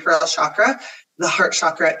that sacral chakra, the heart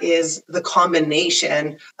chakra is the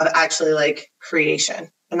combination of actually like creation.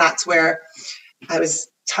 And that's where I was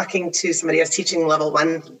talking to somebody, I was teaching level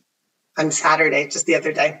 1 on Saturday, just the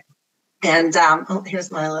other day. And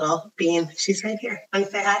here's my little bean. She's right here. Want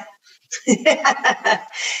to say hi?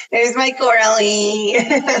 There's my Coralie.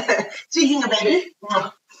 Speaking of baby,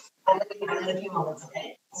 I'm going to be in a few moments,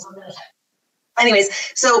 okay? Anyways,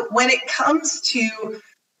 so when it comes to,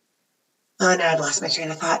 oh no, I've lost my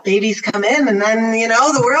train of thought. Babies come in and then,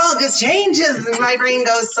 the world just changes and my brain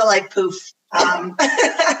goes to like poof. So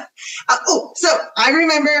I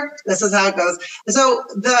remember, this is how it goes. So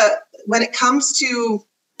when it comes to,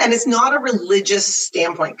 and it's not a religious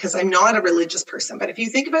standpoint because I'm not a religious person, but if you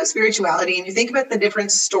think about spirituality and you think about the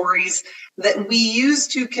different stories that we use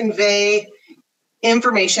to convey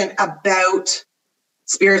information about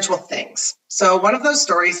spiritual things. So one of those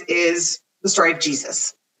stories is the story of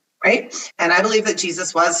Jesus, right? And I believe that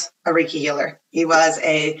Jesus was a Reiki healer. He was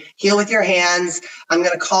a heal with your hands. I'm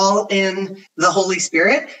going to call in the Holy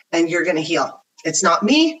Spirit and you're going to heal. It's not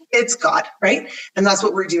me, it's God, right? And that's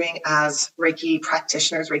what we're doing as Reiki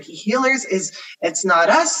practitioners, Reiki healers, is it's not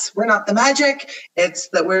us, we're not the magic, it's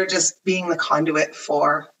that we're just being the conduit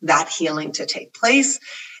for that healing to take place.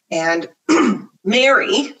 And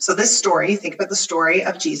Mary, so this story, think about the story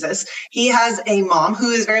of Jesus, he has a mom who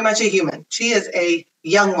is very much a human. She is a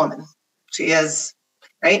young woman. She is,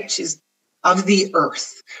 right? She's of the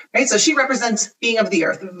earth, right? So she represents being of the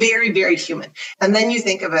earth, very, very human. And then you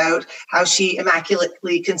think about how she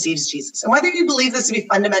immaculately conceives Jesus. And whether you believe this to be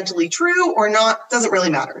fundamentally true or not, doesn't really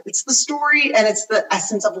matter. It's the story and it's the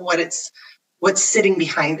essence of what's sitting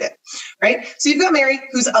behind it, right? So you've got Mary,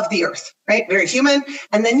 who's of the earth, right? Very human.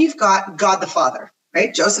 And then you've got God the Father,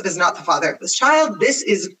 right? Joseph is not the father of this child. This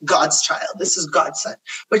is God's child. This is God's son,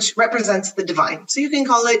 which represents the divine. So you can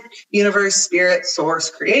call it universe, spirit, source,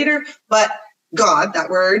 creator, but God, that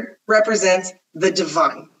word, represents the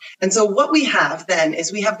divine. And so what we have then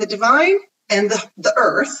is we have the divine and the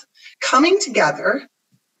earth coming together.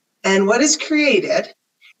 And what is created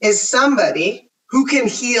is somebody who can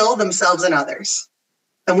heal themselves and others.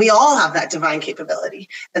 And we all have that divine capability.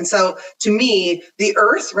 And so to me, the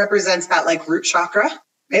earth represents that like root chakra,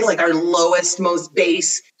 right? Like our lowest, most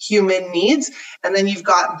base human needs. And then you've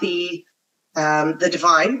got the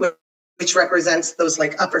divine, which represents those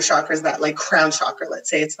like upper chakras, that like crown chakra, let's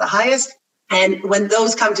say it's the highest. And when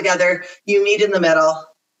those come together, you meet in the middle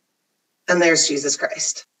and there's Jesus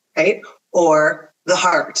Christ, right? Or the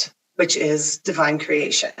heart, which is divine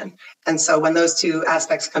creation. And so when those two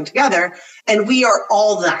aspects come together, and we are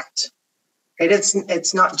all that, right?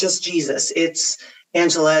 It's not just Jesus. It's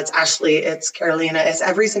Angela, it's Ashley, it's Carolina, it's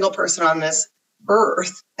every single person on this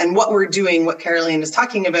earth. And what we're doing, what Caroline is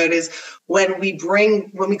talking about, is when we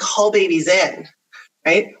call babies in,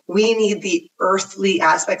 right? We need the earthly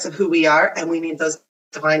aspects of who we are, and we need those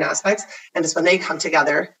divine aspects. And it's when they come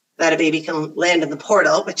together that a baby can land in the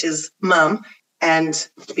portal, which is mom, and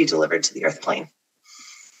be delivered to the earth plane.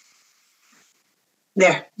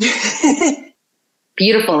 There.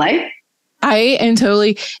 Beautiful, eh? I am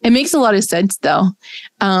totally, it makes a lot of sense though.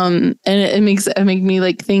 And it makes me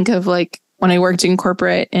like think of like when I worked in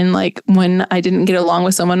corporate and like when I didn't get along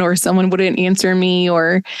with someone or someone wouldn't answer me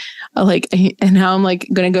or like, and now I'm like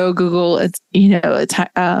going to go Google,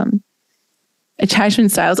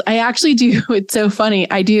 attachment styles. I actually do. It's so funny.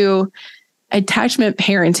 I do attachment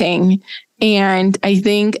parenting. And I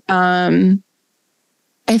think one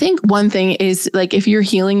thing is like, if you're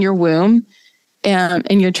healing your womb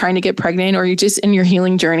and you're trying to get pregnant or you're just in your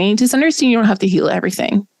healing journey, just understand you don't have to heal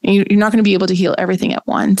everything. You're not going to be able to heal everything at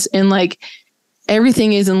once. And like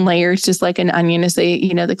everything is in layers, just like an onion, as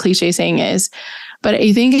the cliche saying is. But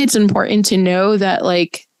I think it's important to know that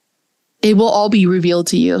like it will all be revealed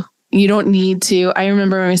to you. You don't need to. I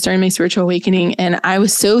remember when I started my spiritual awakening and I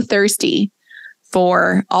was so thirsty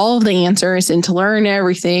for all of the answers and to learn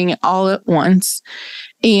everything all at once.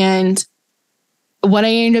 And what I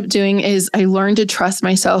ended up doing is I learned to trust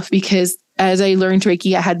myself, because as I learned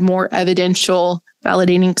Reiki, I had more evidential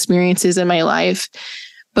validating experiences in my life.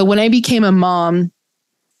 But when I became a mom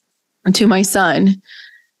to my son,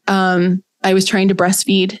 I was trying to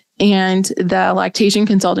breastfeed, and the lactation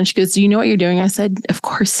consultant, she goes, "Do you know what you're doing?" I said, "Of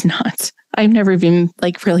course not. I've never been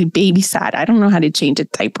like really babysat. I don't know how to change a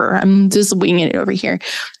diaper. I'm just winging it over here.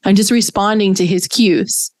 I'm just responding to his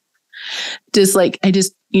cues. Just like,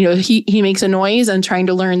 he makes a noise. I'm trying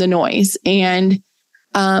to learn the noise." And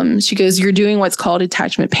she goes, "You're doing what's called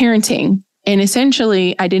attachment parenting." And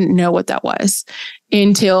essentially, I didn't know what that was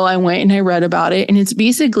until I went and I read about it. And it's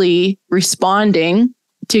basically responding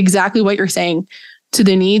to exactly what you're saying, to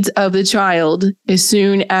the needs of the child as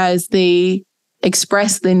soon as they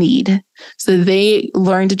express the need. So they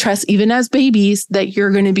learn to trust, even as babies, that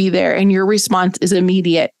you're going to be there and your response is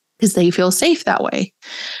immediate because they feel safe that way.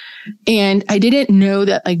 And I didn't know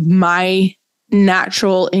that like my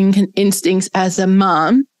natural instincts as a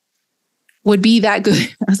mom would be that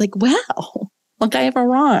good. I was like, wow, look, I have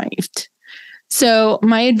arrived. So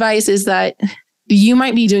my advice is that you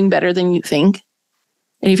might be doing better than you think.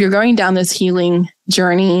 And if you're going down this healing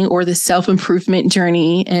journey or this self-improvement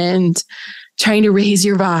journey and trying to raise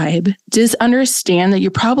your vibe, just understand that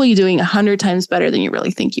you're probably doing 100 times better than you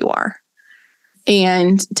really think you are.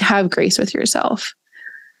 And to have grace with yourself.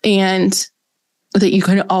 And that you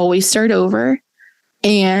can always start over.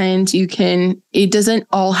 And it doesn't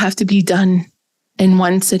all have to be done in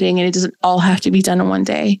one sitting, and it doesn't all have to be done in one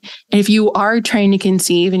day. And if you are trying to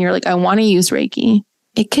conceive and you're like, I want to use Reiki,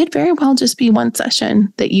 it could very well just be one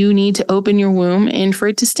session that you need to open your womb and for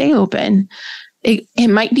it to stay open. It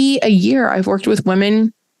might be a year. I've worked with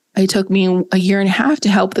women. It took me a year and a half to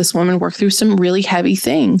help this woman work through some really heavy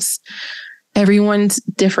things. Everyone's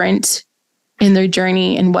different in their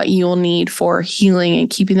journey and what you'll need for healing and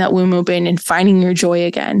keeping that womb open and finding your joy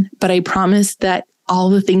again. But I promise that all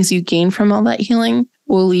the things you gain from all that healing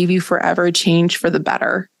will leave you forever changed for the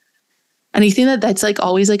better. And I think that that's like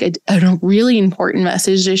always like a really important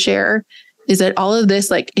message to share is that all of this,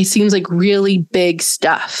 like, it seems like really big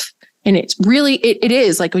stuff. And it's really, it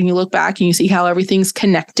is like when you look back and you see how everything's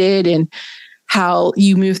connected and how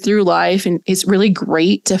you move through life. And it's really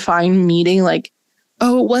great to find meaning like,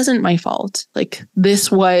 oh, it wasn't my fault. Like this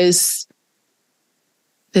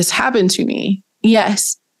happened to me.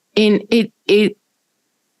 Yes. And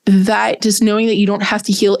that just knowing that you don't have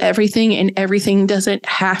to heal everything and everything doesn't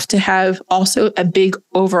have to have also a big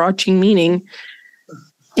overarching meaning.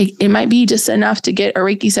 It might be just enough to get a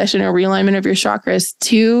Reiki session or realignment of your chakras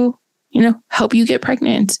to, help you get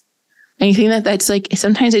pregnant. And you think that's like,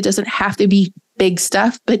 sometimes it doesn't have to be big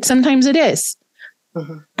stuff, but sometimes it is.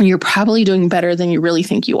 Mm-hmm. And you're probably doing better than you really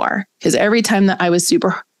think you are. Because every time that I was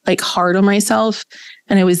super like hard on myself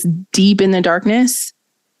and I was deep in the darkness,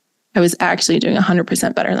 I was actually doing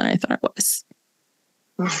 100% better than I thought I was.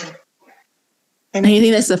 Mm-hmm. And I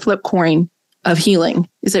think that's the flip coin of healing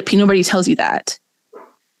is that nobody tells you that.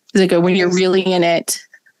 It's like when you're really in it,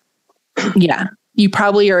 yeah, you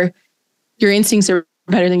probably are, your instincts are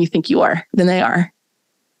better than you think you are, than they are.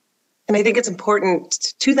 And I think it's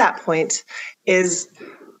important to that point is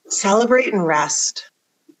celebrate and rest.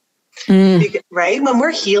 Right? When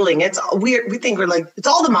we're healing, we think we're like, it's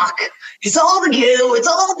all the muck, it's all the goo, it's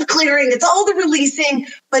all the clearing, it's all the releasing.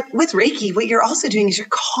 But with Reiki, what you're also doing is you're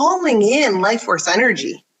calling in life force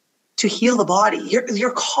energy to heal the body.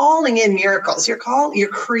 You're calling in miracles. You're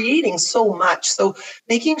creating so much. So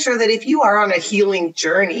making sure that if you are on a healing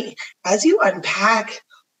journey, as you unpack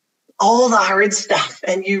all the hard stuff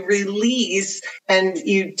and you release and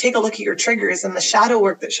you take a look at your triggers and the shadow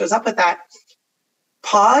work that shows up with that,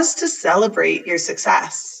 pause to celebrate your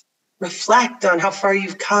success. Reflect on how far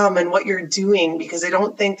you've come and what you're doing, because I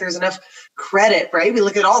don't think there's enough credit, right? We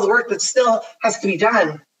look at all the work that still has to be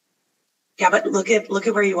done. Yeah, but look at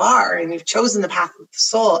where you are, and you've chosen the path of the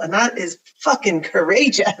soul, and that is fucking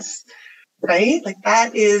courageous, right? Like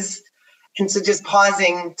that is, and so just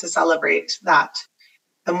pausing to celebrate that.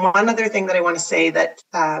 And one other thing that I want to say that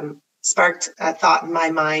sparked a thought in my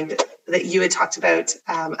mind that you had talked about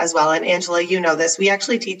as well. And Angela, you know this, we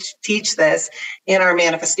actually teach this in our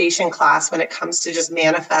manifestation class when it comes to just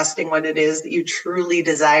manifesting what it is that you truly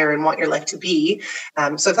desire and want your life to be.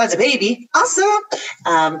 So if that's a baby,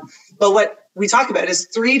 awesome. But what we talk about is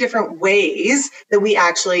 3 different ways that we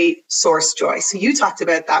actually source joy. So you talked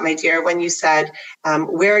about that, my dear, when you said,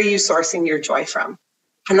 where are you sourcing your joy from?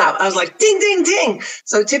 And I was like, ding, ding, ding.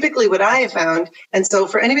 So typically what I have found, and so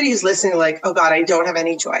for anybody who's listening, like, oh God, I don't have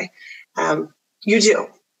any joy. You do,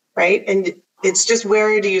 right? And it's just,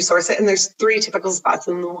 where do you source it? And there's 3 typical spots.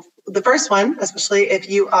 And the first one, especially if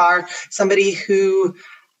you are somebody who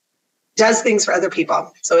does things for other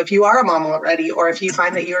people. So if you are a mom already, or if you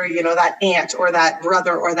find that you're, that aunt or that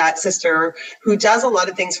brother or that sister who does a lot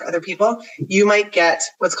of things for other people, you might get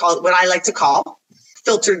what I like to call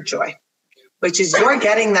filtered joy, which is you're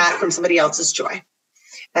getting that from somebody else's joy.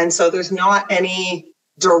 And so there's not any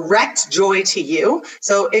direct joy to you.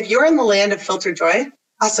 So if you're in the land of filtered joy,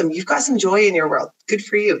 awesome. You've got some joy in your world. Good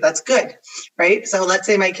for you. That's good. Right? So let's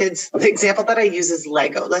say my kids, the example that I use is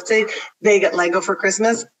Lego. Let's say they get Lego for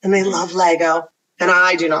Christmas and they love Lego And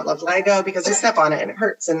I do not love Lego because I step on it and it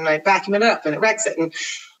hurts and I vacuum it up and it wrecks it.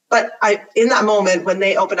 But in that moment, when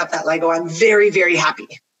they open up that Lego, I'm very, very happy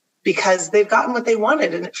because they've gotten what they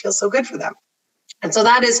wanted and it feels so good for them. And so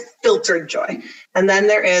that is filtered joy. And then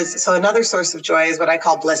so another source of joy is what I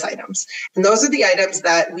call bliss items. And those are the items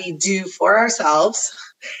that we do for ourselves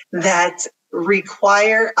that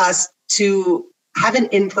require us to have an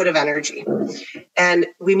input of energy. And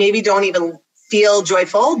we maybe don't even feel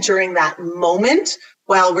joyful during that moment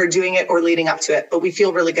while we're doing it or leading up to it, but we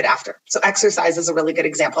feel really good after. So exercise is a really good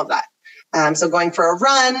example of that. So going for a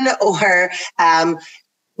run or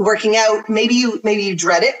working out, maybe you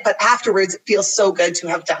dread it, but afterwards it feels so good to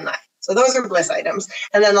have done that. So those are bliss items.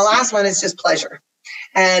 And then the last one is just pleasure.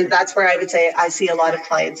 And that's where I would say I see a lot of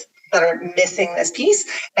clients that are missing this piece.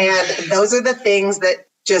 And those are the things that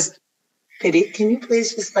just, Pity, can you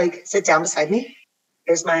please just sit down beside me?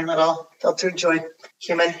 Here's my little filtered joy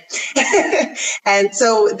human. And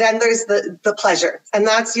so then there's the pleasure. And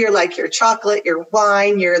that's your chocolate, your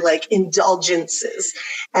wine, your indulgences.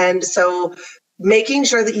 And so making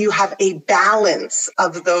sure that you have a balance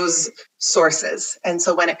of those sources. And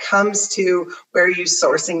so when it comes to where you're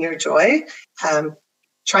sourcing your joy,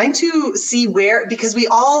 trying to see because we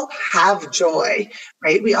all have joy,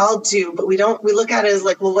 right? We all do, but we look at it as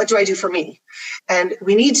well, what do I do for me? And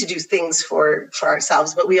we need to do things for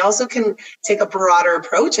ourselves, but we also can take a broader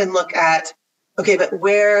approach and look at, okay, but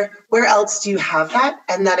where else do you have that?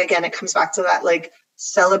 And then again, it comes back to that,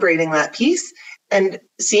 celebrating that piece and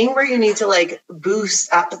seeing where you need to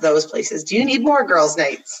boost up those places. Do you need more girls'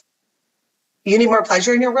 nights? You need more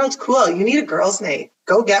pleasure in your world? Cool. You need a girls' night.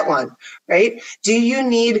 Go get one, right? Do you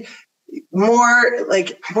need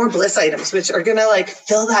more bliss items, which are going to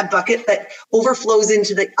fill that bucket that overflows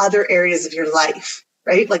into the other areas of your life,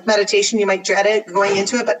 right? Like meditation, you might dread it going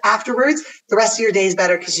into it, but afterwards, the rest of your day is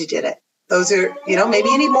better because you did it. Those are, maybe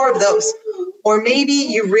you need more of those. Or maybe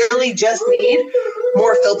you really just need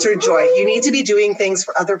more filtered joy. You need to be doing things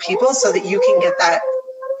for other people so that you can get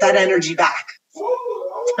that energy back.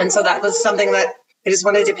 And so that was something that I just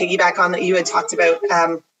wanted to piggyback on that you had talked about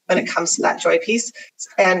when it comes to that joy piece.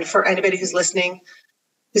 And for anybody who's listening,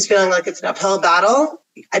 who's feeling like it's an uphill battle,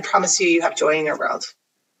 I promise you have joy in your world.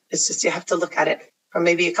 It's just you have to look at it from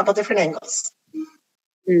maybe a couple different angles.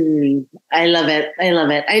 I love it.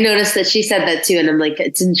 I noticed that she said that too. And I'm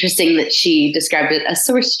it's interesting that she described it as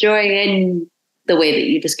source joy in the way that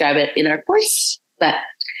you describe it in our course. But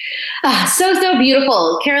so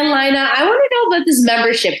beautiful. Carolina, I want to know about this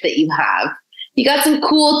membership that you have. You got some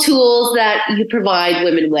cool tools that you provide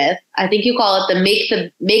women with. I think you call it the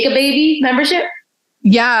Make a Baby membership.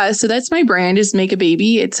 Yeah, so that's my brand is Make a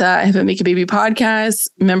Baby. It's I have a Make a Baby podcast,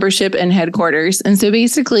 membership, and headquarters. And so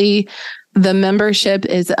basically, the membership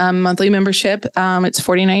is a monthly membership. It's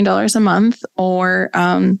 $49 a month, or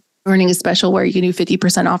running a special where you can do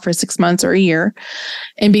 50% off for 6 months or a year.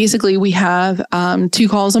 And basically, we have 2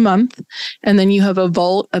 calls a month, and then you have a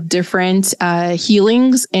vault of different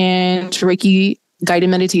healings and Reiki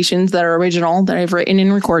guided meditations that are original, that I've written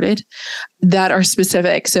and recorded, that are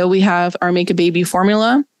specific. So we have our Make a Baby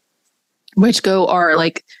formula, which are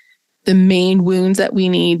the main wounds that we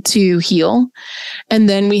need to heal. And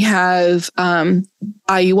then we have IUI,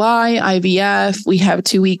 IVF, we have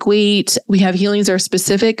 2-week wait, we have healings that are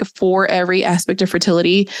specific for every aspect of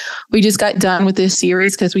fertility. We just got done with this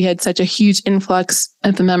series because we had such a huge influx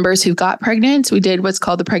of the members who got pregnant. We did what's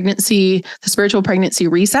called the spiritual pregnancy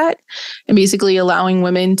reset, and basically allowing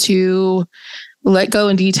women to let go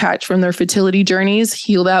and detach from their fertility journeys,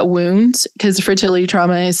 heal that wound because fertility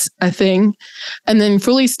trauma is a thing, and then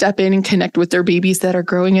fully step in and connect with their babies that are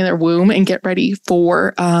growing in their womb and get ready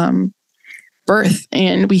for birth.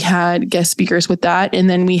 And we had guest speakers with that. And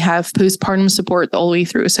then we have postpartum support all the way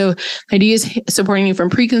through. So the idea is supporting you from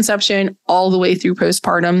preconception all the way through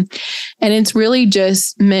postpartum. And it's really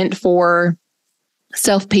just meant for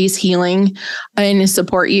self-paced healing and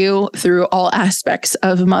support you through all aspects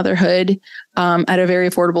of motherhood at a very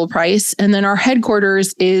affordable price. And then our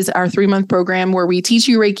headquarters is our 3-month program where we teach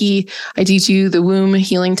you Reiki. I teach you the womb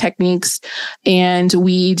healing techniques, and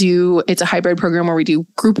it's a hybrid program where we do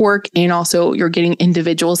group work, and also you're getting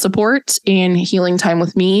individual support and healing time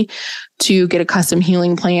with me to get a custom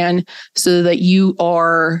healing plan so that you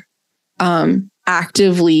are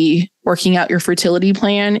actively working out your fertility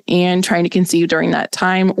plan and trying to conceive during that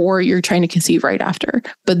time, or you're trying to conceive right after,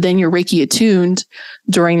 but then you're Reiki attuned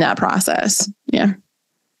during that process. Yeah.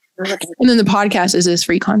 And then the podcast is this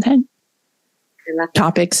free content,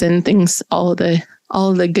 topics and things, all of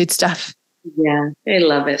the good stuff. Yeah. I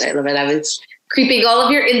love it. I was creeping all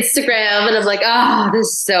of your Instagram and I'm this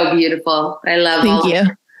is so beautiful. I love Thank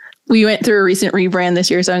you. We went through a recent rebrand this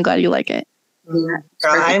year, so I'm glad you like it. Girl,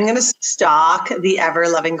 I'm going to stalk the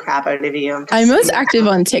ever-loving crap out of you. I'm most active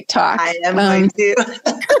on TikTok. I am going to.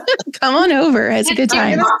 Come on over. It's a good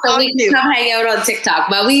time. So we can come hang out on TikTok,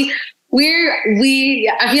 but I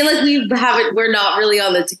feel like we're not really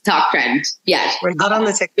on the TikTok trend yet. We're not on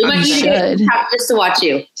the TikTok We might trend. need to just to watch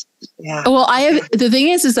you. Yeah. Well, the thing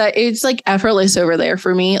is that it's like effortless over there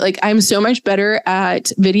for me. Like I'm so much better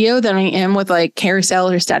at video than I am with like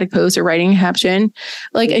carousel or static post or writing a caption.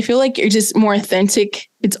 Like I feel like you're just more authentic.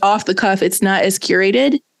 It's off the cuff. It's not as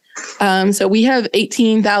curated. So we have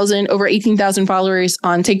over 18,000 followers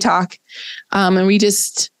on TikTok. And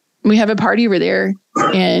we have a party over there,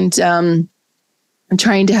 and I'm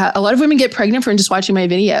trying to have a lot of women get pregnant from just watching my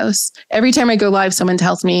videos. Every time I go live, someone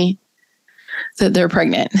tells me that they're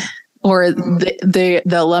pregnant, or the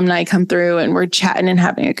alumni come through and we're chatting and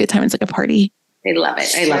having a good time. It's like a party. I love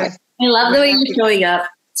it. I love the way you're showing up.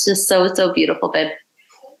 It's just so beautiful, babe.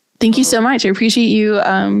 Thank you so much. I appreciate you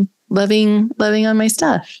loving on my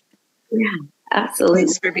stuff. Yeah, absolutely.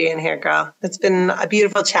 Thanks for being here, girl. It's been a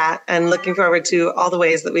beautiful chat, and looking forward to all the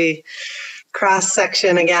ways that we cross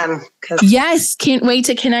section again. Yes, can't wait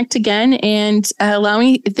to connect again, and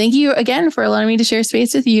thank you again for allowing me to share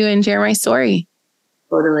space with you and share my story.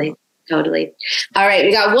 Totally. All right,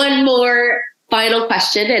 we got one more final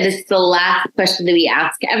question, and it's the last question that we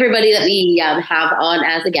ask everybody that we have on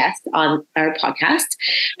as a guest on our podcast,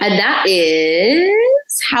 and that is,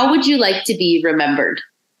 how would you like to be remembered?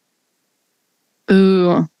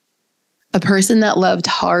 Ooh, a person that loved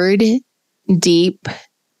hard, deep,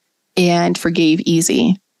 and forgave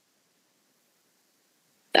easy.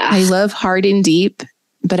 I love hard and deep,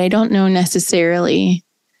 but I don't know necessarily.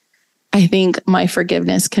 I think my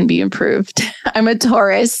forgiveness can be improved. I'm a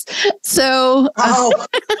Taurus, so.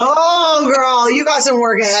 Oh, girl, you got some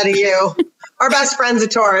work ahead of you. Our best friend's a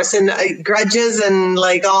Taurus, and grudges and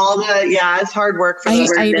like all the, it's hard work for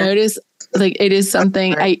those. I notice like it is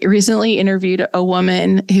something. I recently interviewed a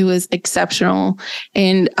woman who was exceptional,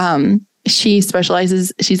 and she's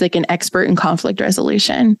like an expert in conflict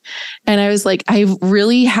resolution. And I was like, I've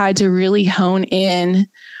really had to really hone in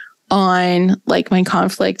on like my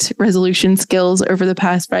conflict resolution skills over the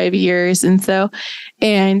past 5 years. And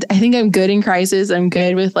I think I'm good in crisis. I'm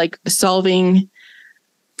good with like solving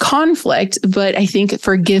conflict, but I think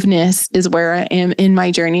forgiveness is where I am in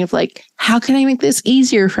my journey of like, how can I make this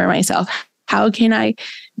easier for myself? How can I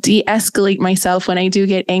de-escalate myself when I do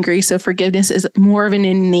get angry? So forgiveness is more of an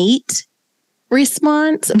innate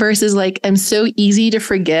response versus like, I'm so easy to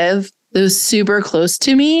forgive those super close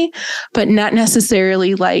to me, but not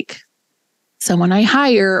necessarily like someone I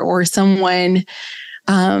hire or someone,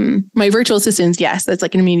 my virtual assistants. Yes, that's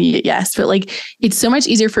like an immediate yes. But like, it's so much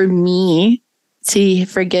easier for me to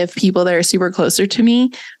forgive people that are super closer to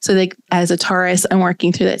me. So like as a Taurus, I'm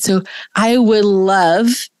working through that. So I would love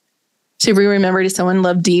to be remembered as someone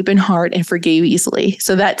loved deep and hard and forgave easily.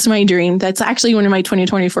 So that's my dream. That's actually one of my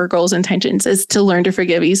 2024 goals and intentions, is to learn to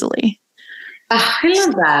forgive easily. I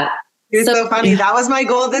love that. You're so funny. That was my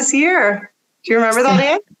goal this year. Do you remember that,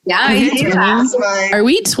 Anne? Yeah, I do. Are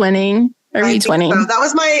we twinning? Are we twinning? So.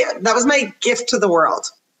 That was my gift to the world.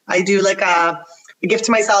 I do like a gift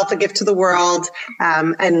to myself, a gift to the world,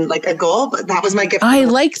 and like a goal. But that was my gift. I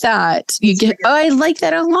like that. I like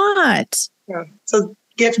that a lot. Yeah. So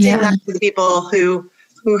gifting that to the people who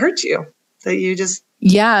hurt you, that you just.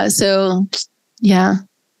 Yeah. So yeah,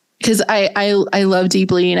 because I love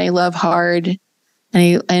deeply and I love hard,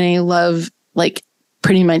 and I love like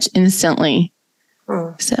pretty much instantly.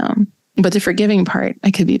 So, but the forgiving part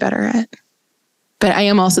I could be better at. But I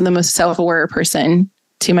am also the most self-aware person,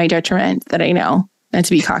 to my detriment, that I know. Not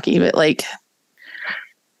to be cocky, but like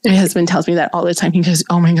my husband tells me that all the time. He goes,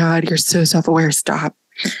 "Oh my God, you're so self-aware. Stop."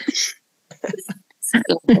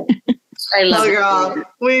 I love it. Girl,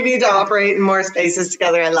 we need to operate in more spaces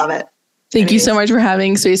together. I love it. Thank you so much for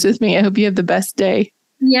having space with me. I hope you have the best day.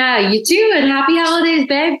 Yeah, you too. And happy holidays,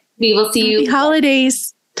 babe. We will see you. Happy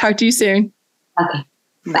holidays. Talk to you soon. Okay.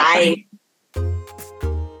 Bye.